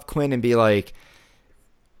stuff, Quinn, and be like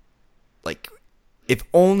if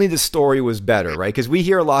only the story was better, right? Because we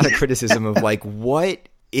hear a lot of criticism of like, what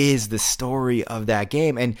is the story of that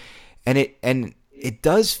game? And it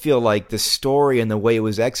does feel like the story and the way it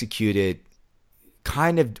was executed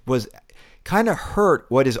kind of hurt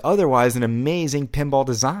what is otherwise an amazing pinball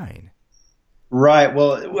design. Right.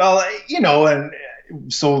 Well, and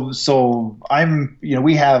so I'm,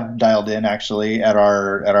 we have Dialed In actually at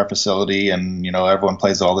our facility, and everyone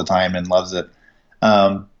plays it all the time and loves it.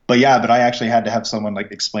 But I actually had to have someone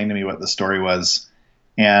like explain to me what the story was,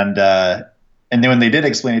 and then when they did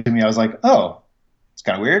explain it to me, I was like, oh, it's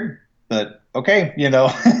kind of weird, but okay,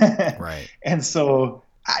 Right. And so,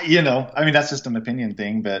 I mean, that's just an opinion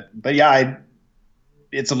thing, but yeah,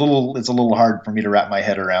 it's a little hard for me to wrap my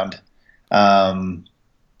head around.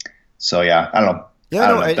 So yeah, I don't know. Yeah,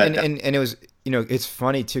 no, and it was, it's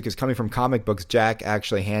funny too, because coming from comic books, Jack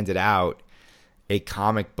actually handed out a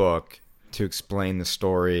comic book to explain the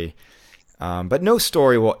story. But no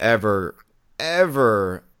story will ever,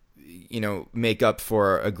 make up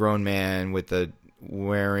for a grown man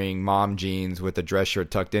wearing mom jeans with a dress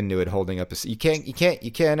shirt tucked into it, holding up you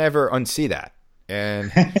can't ever unsee that.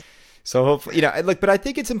 And so hopefully, but I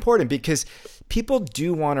think it's important because people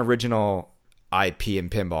do want original IP in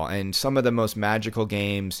pinball, and some of the most magical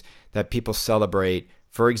games that people celebrate,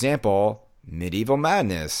 for example, Medieval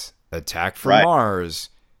Madness, Attack from Mars,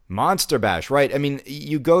 Monster Bash, right? I mean,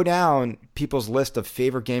 you go down people's list of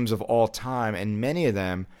favorite games of all time, and many of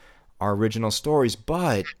them are original stories,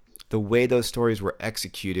 but the way those stories were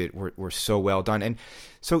executed were so well done. And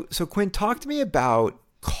so Quinn, talk to me about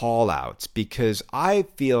call outs, because I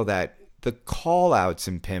feel that the call outs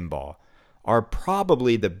in pinball are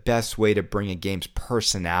probably the best way to bring a game's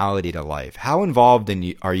personality to life. How involved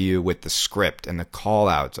are you with the script and the call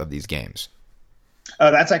outs of these games?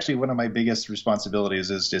 That's actually one of my biggest responsibilities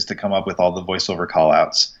is just to come up with all the voiceover call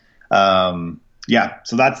outs.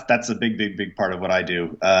 So that's a big part of what I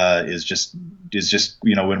do, is just,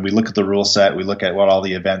 when we look at the rule set, we look at what all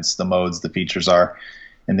the events, the modes, the features are.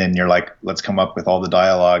 And then you're like, let's come up with all the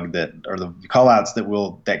dialogue or the call outs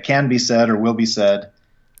that can be said or will be said.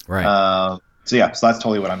 Right. So that's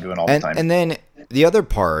totally what I'm doing all the time. And then the other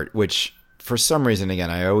part, which for some reason, again,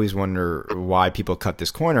 I always wonder why people cut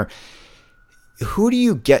this corner. Who do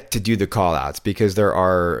you get to do the call outs? Because there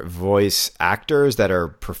are voice actors that are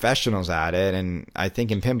professionals at it. And I think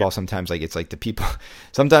in pinball, sometimes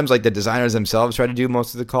sometimes the designers themselves try to do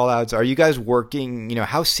most of the call outs. Are you guys working,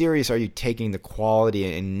 how serious are you taking the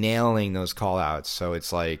quality and nailing those call outs? So it's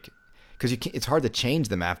because it's hard to change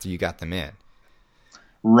them after you got them in.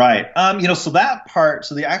 Right. So that part,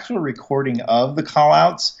 so the actual recording of the call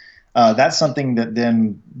outs, that's something that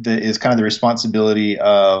is kind of the responsibility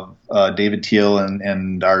of David Teal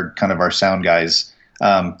and our sound guys.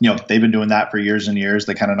 They've been doing that for years and years.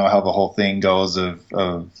 They kind of know how the whole thing goes of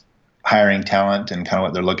hiring talent and kind of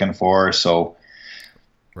what they're looking for. So,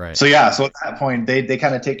 right. So at that point, they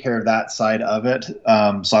kind of take care of that side of it.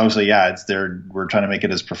 So obviously, we're trying to make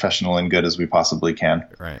it as professional and good as we possibly can.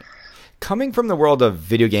 Right. Coming from the world of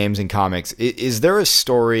video games and comics, is there a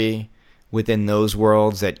story within those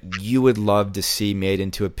worlds that you would love to see made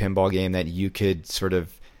into a pinball game that you could sort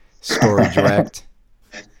of story direct?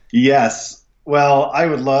 Yes. Well, I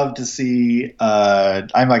would love to see,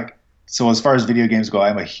 so as far as video games go,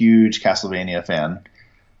 I'm a huge Castlevania fan.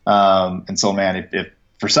 And so, man, if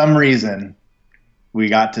for some reason we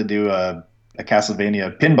got to do a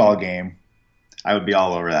Castlevania pinball game, I would be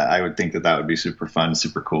all over that. I would think that would be super fun,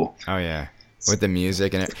 super cool. Oh yeah. With the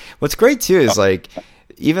music and it. What's great too is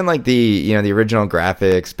even the original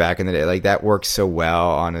graphics back in the day, that works so well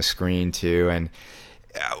on a screen too. And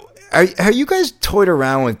are you guys toyed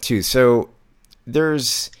around with too? So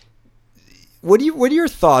what are your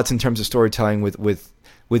thoughts in terms of storytelling with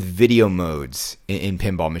video modes in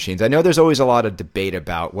pinball machines? I know there's always a lot of debate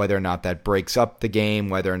about whether or not that breaks up the game,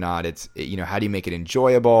 whether or not it's, how do you make it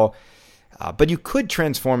enjoyable? But you could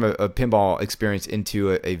transform a pinball experience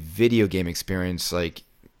into a video game experience,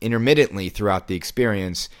 intermittently throughout the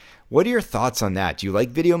experience. What are your thoughts on that? Do you like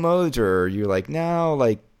video modes, or are you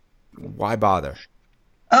no, why bother?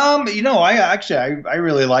 I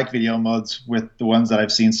really like video modes with the ones that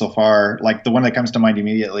I've seen so far. Like the one that comes to mind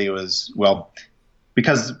immediately was,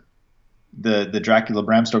 because the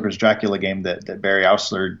Bram Stoker's Dracula game that Barry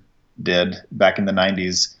Ausler did back in the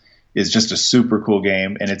 90s is just a super cool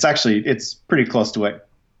game. And it's pretty close to what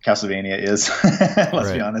Castlevania is,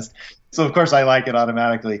 let's be honest. So of course I like it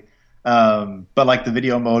automatically. But the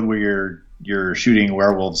video mode where you're shooting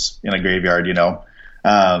werewolves in a graveyard,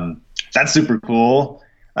 that's super cool.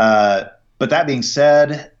 But that being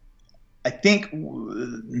said, I think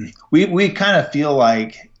we kind of feel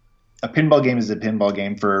like a pinball game is a pinball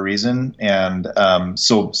game for a reason. And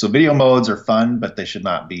so video modes are fun, but they should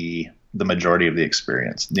not be the majority of the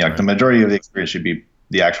experience. The majority of the experience should be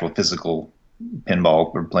the actual physical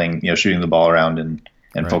pinball. We're playing, shooting the ball around and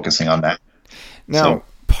focusing on that. Now,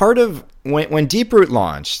 part of when Deep Root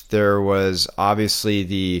launched, there was obviously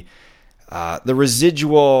the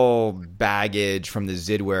residual baggage from the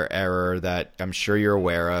Zidware error that I'm sure you're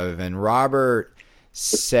aware of. And Robert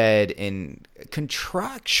said in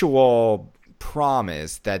contractual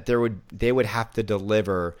promise that they would have to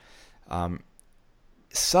deliver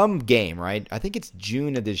some game, right? I think it's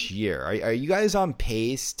June of this year. Are you guys on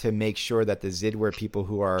pace to make sure that the Zidware people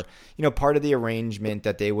who are, part of the arrangement,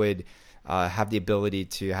 that they would have the ability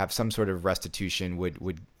to have some sort of restitution,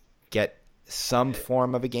 would get some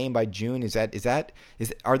form of a game by June?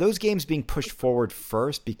 Are those games being pushed forward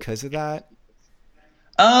first because of that?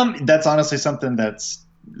 That's honestly something that's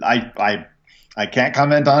I can't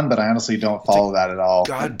comment on, but I honestly don't follow that at all.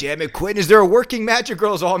 God damn it, Quinn! Is there a working Magic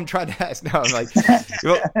Girl? Is all I'm trying to ask. No, I'm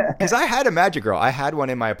because I had a Magic Girl. I had one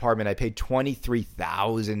in my apartment. I paid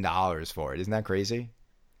 $23,000 for it. Isn't that crazy?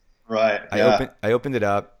 Right. I opened it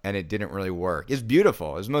up and it didn't really work. It's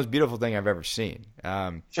beautiful. It's the most beautiful thing I've ever seen.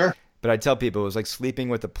 Sure. But I tell people it was like sleeping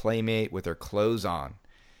with a playmate with her clothes on.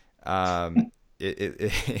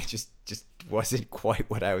 It just wasn't quite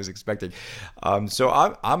what I was expecting. So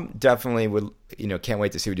I'm definitely can't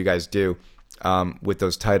wait to see what you guys do with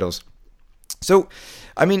those titles. So,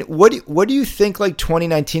 I mean, what do you think like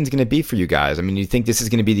 2019 is going to be for you guys? I mean, do you think this is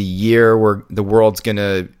going to be the year where the world's going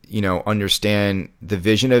to, understand the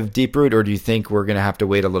vision of Deeproot, or do you think we're going to have to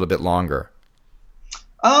wait a little bit longer?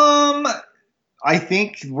 I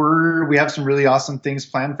think we have some really awesome things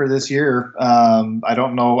planned for this year. I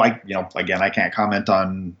don't know. Again, I can't comment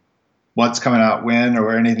on what's coming out when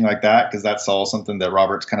or anything like that because that's all something that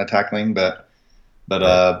Robert's kind of tackling. But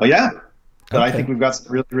yeah. But I think we've got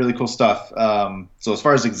some really, really cool stuff. So as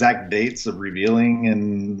far as exact dates of revealing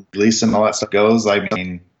and release and all that stuff goes, I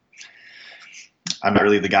mean, I'm not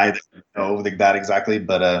really the guy that know that exactly,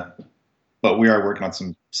 but we are working on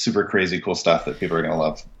some super crazy cool stuff that people are going to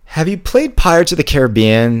love. Have you played Pirates of the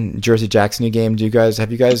Caribbean, Jersey Jack's new game?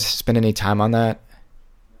 Have you guys spent any time on that?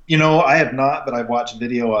 I have not, but I've watched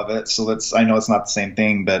video of it, so I know it's not the same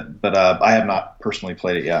thing, but I have not personally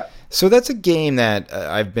played it yet. So that's a game that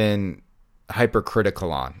I've been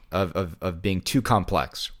hypercritical on of being too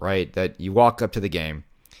complex, right? That you walk up to the game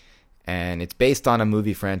and it's based on a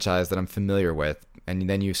movie franchise that I'm familiar with, and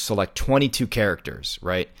then you select 22 characters,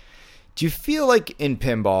 right? Do you feel like in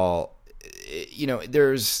pinball,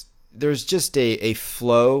 there's just a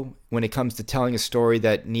flow when it comes to telling a story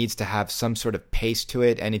that needs to have some sort of pace to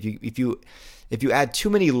it, and if you add too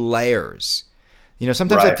many layers,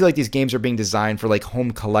 sometimes Right. I feel like these games are being designed for like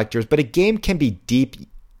home collectors, but a game can be deep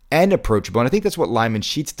and approachable, and I think that's what Lyman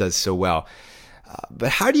Sheets does so well. But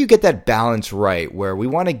how do you get that balance right, where we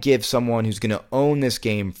want to give someone who's going to own this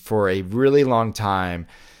game for a really long time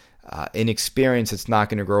an experience that's not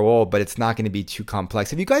going to grow old, but it's not going to be too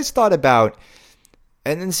complex? Have you guys thought about,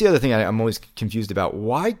 and then the other thing I'm always confused about,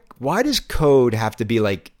 why does code have to be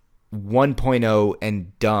like 1.0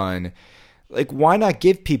 and done? Like, why not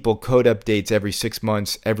give people code updates every 6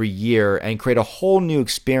 months, every year, and create a whole new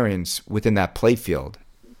experience within that playfield?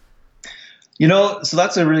 So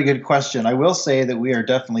that's a really good question. I will say that we are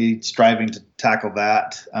definitely striving to tackle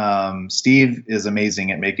that. Steve is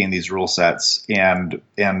amazing at making these rule sets, and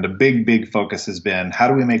a big focus has been how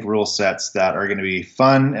do we make rule sets that are going to be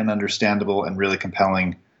fun and understandable and really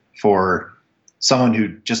compelling for someone who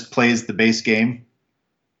just plays the base game.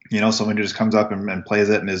 Someone who just comes up and plays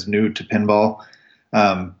it and is new to pinball,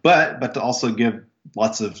 but to also give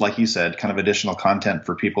lots of, like you said, kind of additional content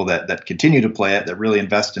for people that continue to play it, that really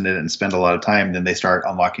invest in it and spend a lot of time. Then they start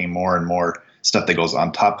unlocking more and more stuff that goes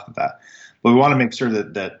on top of that. But we want to make sure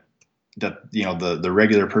that the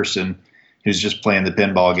regular person who's just playing the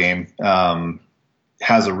pinball game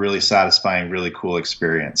has a really satisfying, really cool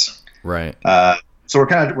experience. Right. So we're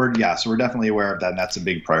definitely aware of that, and that's a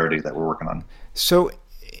big priority that we're working on. So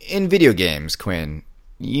in video games, Quinn,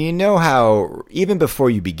 you know how even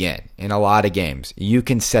before you begin in a lot of games, you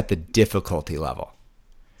can set the difficulty level.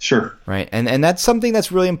 Sure. Right. And that's something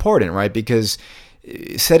that's really important, right? Because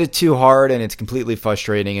set it too hard and it's completely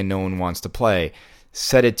frustrating and no one wants to play.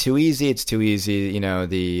 Set it too easy, it's too easy,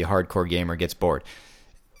 the hardcore gamer gets bored.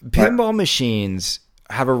 Pinball machines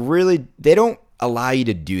they don't allow you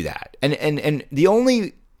to do that. And the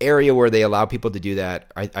only area where they allow people to do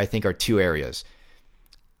that, I think, are two areas.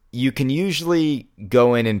 You can usually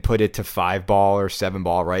go in and put it to 5-ball or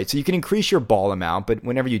 7-ball, right? So you can increase your ball amount, but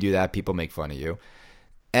whenever you do that, people make fun of you.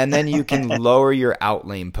 And then you can lower your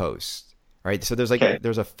outlane post, right? So there's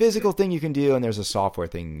a physical thing you can do and there's a software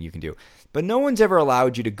thing you can do. But no one's ever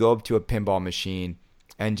allowed you to go up to a pinball machine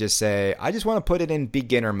and just say, I just want to put it in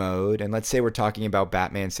beginner mode. And let's say we're talking about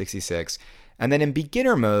Batman 66. And then in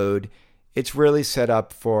beginner mode, it's really set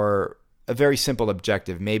up for a very simple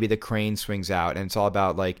objective. Maybe the crane swings out and it's all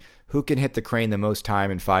about like who can hit the crane the most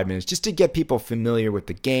time in 5 minutes, just to get people familiar with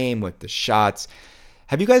the game, with the shots.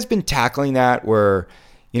 Have you guys been tackling that where,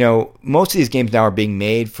 most of these games now are being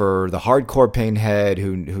made for the hardcore pinhead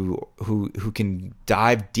who can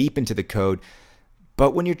dive deep into the code?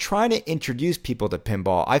 But when you're trying to introduce people to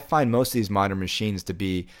pinball, I find most of these modern machines to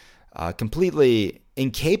be completely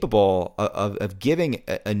incapable of giving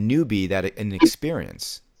a newbie an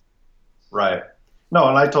experience. Right. No,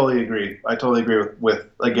 and I totally agree. I totally agree with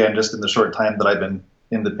again, just in the short time that I've been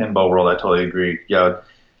in the pinball world, I totally agree. Yeah.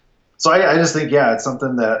 So I just think, it's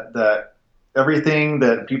something that everything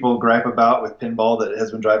that people gripe about with pinball that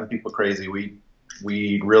has been driving people crazy,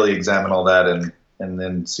 we really examine all that and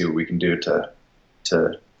then see what we can do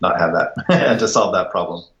to not have that and to solve that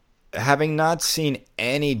problem. Having not seen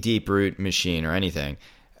any Deeproot machine or anything,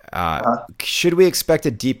 should we expect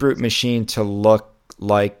a Deeproot machine to look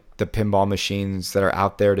like the pinball machines that are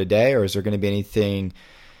out there today, or is there going to be anything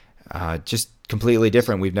just completely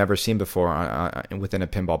different we've never seen before within a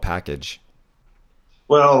pinball package?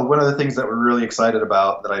 Well, one of the things that we're really excited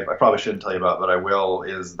about that I probably shouldn't tell you about, but I will,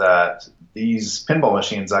 is that these pinball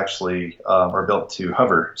machines actually are built to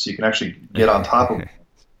hover, so you can actually get on top of it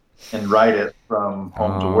and ride it from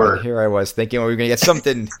home to And work. here I was thinking we were going to get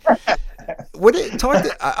something.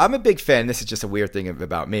 I'm a big fan. This is just a weird thing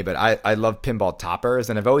about me, but I love pinball toppers,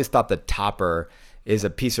 and I've always thought the topper is a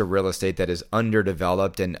piece of real estate that is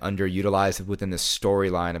underdeveloped and underutilized within the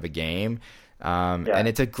storyline of a game. And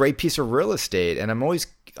it's a great piece of real estate. And I'm always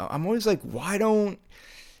like, why don't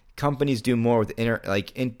companies do more with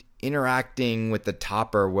interacting with the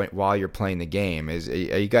topper while you're playing the game? Are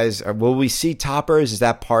you guys? Will we see toppers? Is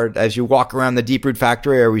that part as you walk around the Deep Root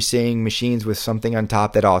factory? Are we seeing machines with something on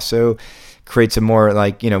top that also creates a more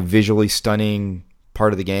visually stunning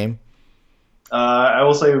part of the game? I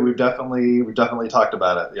will say we've definitely talked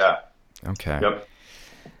about it. Yeah. Okay. Yep.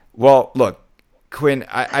 Well, look, Quinn,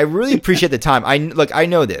 I really appreciate the time. I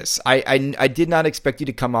know this. I did not expect you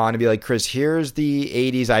to come on and be like, Chris, here's the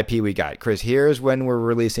 80s IP we got. Chris, here's when we're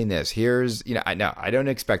releasing this. Here's, I don't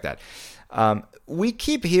expect that. We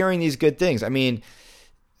keep hearing these good things. I mean,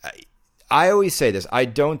 I always say this. I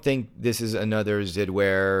don't think this is another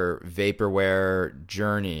Zidware, Vaporware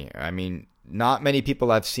journey. I mean, not many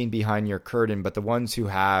people I've seen behind your curtain, but the ones who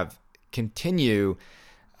have continue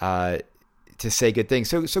to say good things.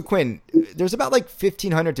 So Quinn, there's about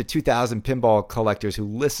 1,500 to 2,000 pinball collectors who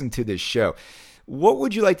listen to this show. What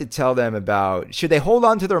would you like to tell them about? Should they hold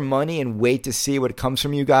on to their money and wait to see what comes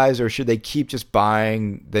from you guys, or should they keep just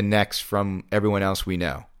buying the next from everyone else we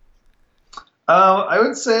know? I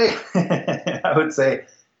would say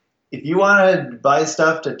if you want to buy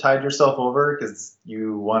stuff to tide yourself over because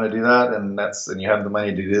you want to do that, and you have the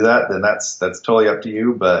money to do that, then that's totally up to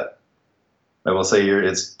you. But I will say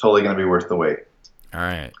it's totally going to be worth the wait. All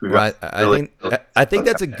right. Well, I think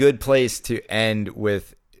that's a good place to end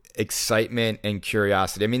with excitement and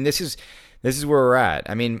curiosity. I mean, this is where we're at.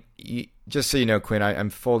 I mean, just so you know, Quinn, I'm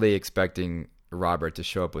fully expecting Robert to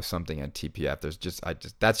show up with something at TPF.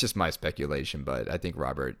 That's just my speculation, but I think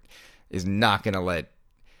Robert is not going to let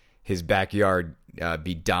his backyard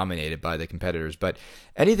be dominated by the competitors. But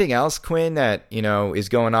anything else, Quinn, that is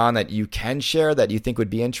going on that you can share that you think would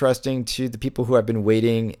be interesting to the people who have been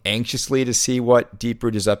waiting anxiously to see what Deep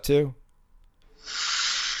Root is up to?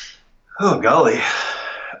 Oh golly.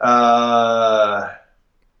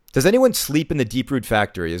 Does anyone sleep in the Deep Root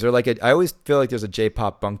factory? Is there I always feel like there's a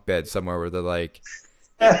J-pop bunk bed somewhere where they're like...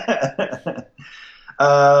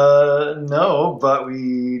 No, but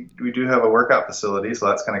we do have a workout facility, so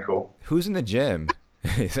that's kind of cool. Who's in the gym?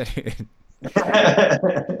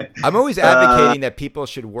 I'm always advocating that people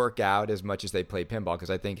should work out as much as they play pinball because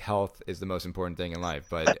I think health is the most important thing in life.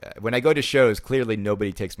 But when I go to shows, clearly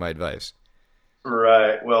nobody takes my advice.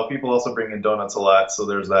 Right. Well, people also bring in donuts a lot, so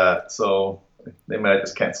there's that. So they might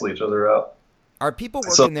just cancel each other out. Are people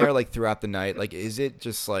working there throughout the night? Is it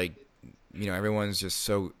just everyone's just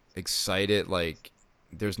so excited?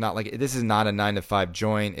 There's not this is not a 9 to 5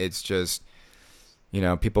 joint. It's just,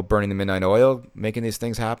 people burning the midnight oil, making these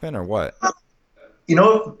things happen, or what?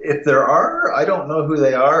 If there are, I don't know who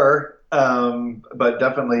they are. But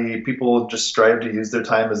definitely people just strive to use their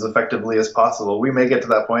time as effectively as possible. We may get to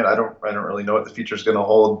that point. I don't really know what the future is going to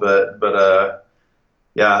hold, but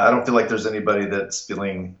yeah, I don't feel like there's anybody that's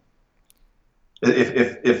feeling,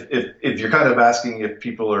 if you're kind of asking if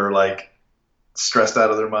people are stressed out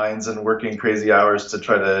of their minds and working crazy hours to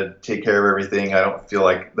try to take care of everything, I don't feel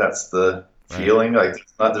like that's the feeling.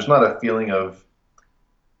 There's not a feeling of,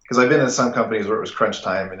 because I've been in some companies where it was crunch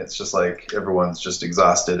time and it's just everyone's just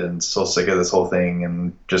exhausted and so sick of this whole thing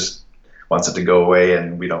and just wants it to go away,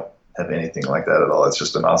 and we don't have anything like that at all. It's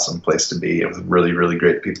just an awesome place to be with really, really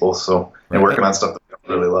great people. So, and working on stuff that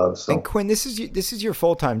we really love. So, and Quinn, this is your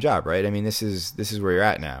full-time job, right? I mean, this is where you're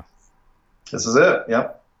at now. This is it.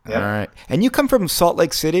 Yep. All right. And you come from Salt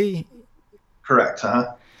Lake City? Correct.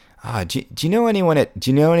 Uh-huh. Do you know anyone do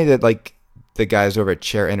you know any that the guys over at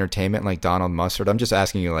Chair Entertainment, like Donald Mustard? I'm just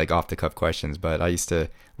asking you off the cuff questions, but I used to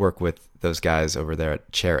work with those guys over there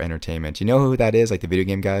at Chair Entertainment. Do you know who that is? The video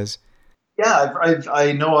game guys? Yeah,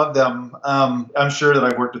 I know of them. I'm sure that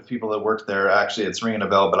I've worked with people that worked there. Actually, it's ringing a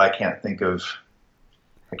bell, but I can't think of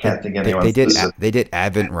anyone. They did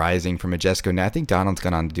Advent Rising for Majesco. Now I think Donald's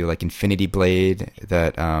gone on to do Infinity Blade.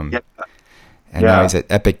 And now he's at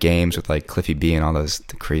Epic Games with Cliffy B and all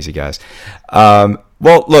the crazy guys.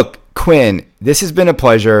 Well, look, Quinn, this has been a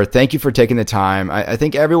pleasure. Thank you for taking the time. I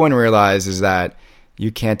think everyone realizes that you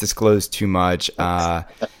can't disclose too much.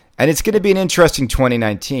 And it's going to be an interesting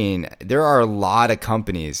 2019. There are a lot of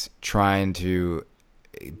companies trying to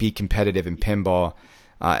be competitive in pinball.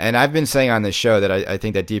 And I've been saying on this show that I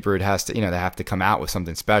think that Deep Root has to, they have to come out with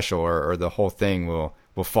something special, or the whole thing will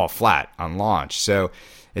will fall flat on launch. So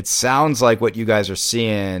it sounds like what you guys are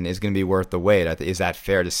seeing is going to be worth the wait. Is that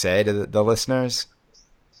fair to say to the listeners?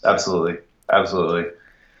 Absolutely. Absolutely.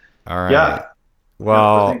 All right. Yeah.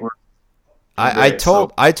 Well, I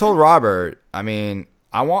think I told Robert, I mean,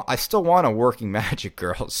 I still want a working Magic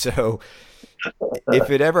Girl. So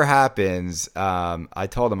if it ever happens, I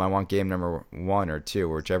told him I want game number 1 or 2,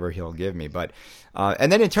 whichever he'll give me. But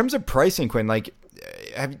and then in terms of pricing, Quinn, like,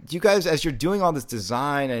 have you guys, as you're doing all this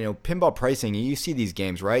design, and pinball pricing, you see these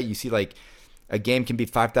games, right? You see like a game can be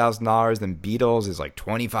 $5,000, then Beatles is like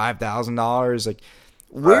 $25,000. Like,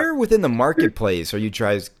 where within the marketplace are you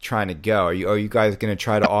guys trying to go? Are you guys going to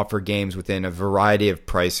try to offer games within a variety of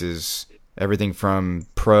prices, everything from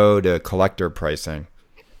pro to collector pricing?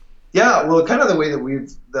 Yeah, well, kind of the way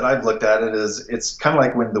that I've looked at it is, it's kind of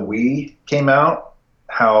like when the Wii came out,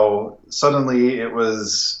 how suddenly it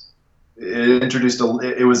was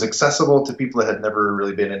accessible to people that had never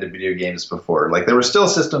really been into video games before. Like, there were still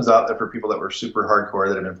systems out there for people that were super hardcore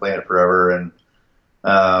that had been playing it forever, and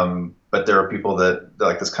but there are people that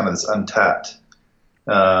like this untapped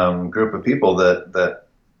group of people that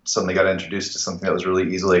suddenly got introduced to something that was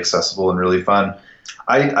really easily accessible and really fun.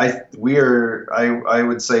 I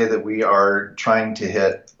would say that we are trying to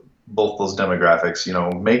hit both those demographics.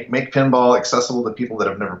 Make pinball accessible to people that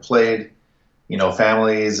have never played,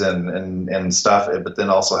 families and stuff, but then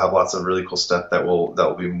also have lots of really cool stuff that will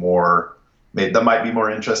be more, that might be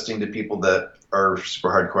more interesting to people that are super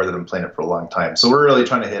hardcore that have been playing it for a long time. So we're really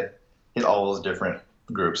trying to hit all those different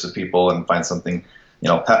groups of people and find something,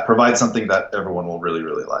 provide something that everyone will really,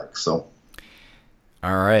 really like. So.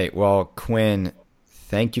 All right. Well, Quinn,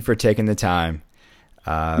 thank you for taking the time.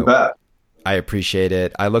 You bet. I appreciate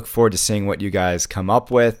it. I look forward to seeing what you guys come up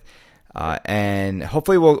with. And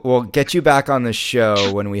hopefully we'll get you back on the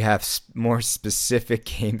show when we have more specific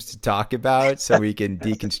games to talk about, so we can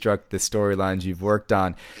deconstruct the storylines you've worked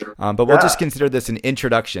on. But we'll just consider this an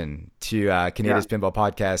introduction to Kaneda's Pinball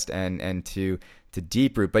Podcast and to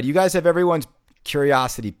Deep Root. But you guys have everyone's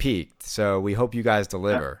curiosity piqued, so we hope you guys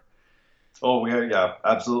deliver. Oh,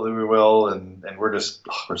 absolutely we will, and we're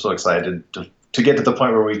so excited to get to the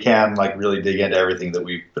point where we can like really dig into everything that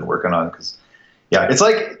we've been working on, because it's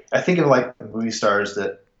like, I think of like movie stars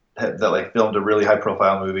that like filmed a really high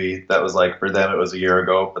profile movie that was like, for them it was a year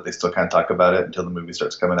ago, but they still kind of talk about it until the movie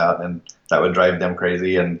starts coming out, and that would drive them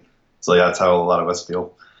crazy. And so that's how a lot of us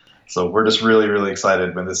feel. So we're just really, really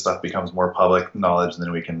excited when this stuff becomes more public knowledge, and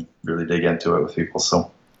then we can really dig into it with people.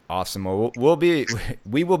 So awesome. Well,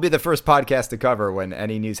 we will be the first podcast to cover when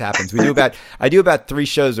any news happens. I do about 3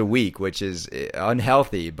 shows a week, which is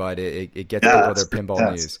unhealthy, but it gets people their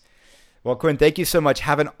pinball news. Well, Quinn, thank you so much.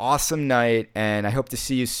 Have an awesome night, and I hope to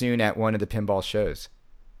see you soon at one of the pinball shows.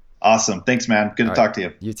 Awesome. Thanks, man. Good to talk to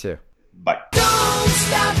you. You too. Bye. Don't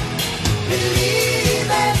stop believing.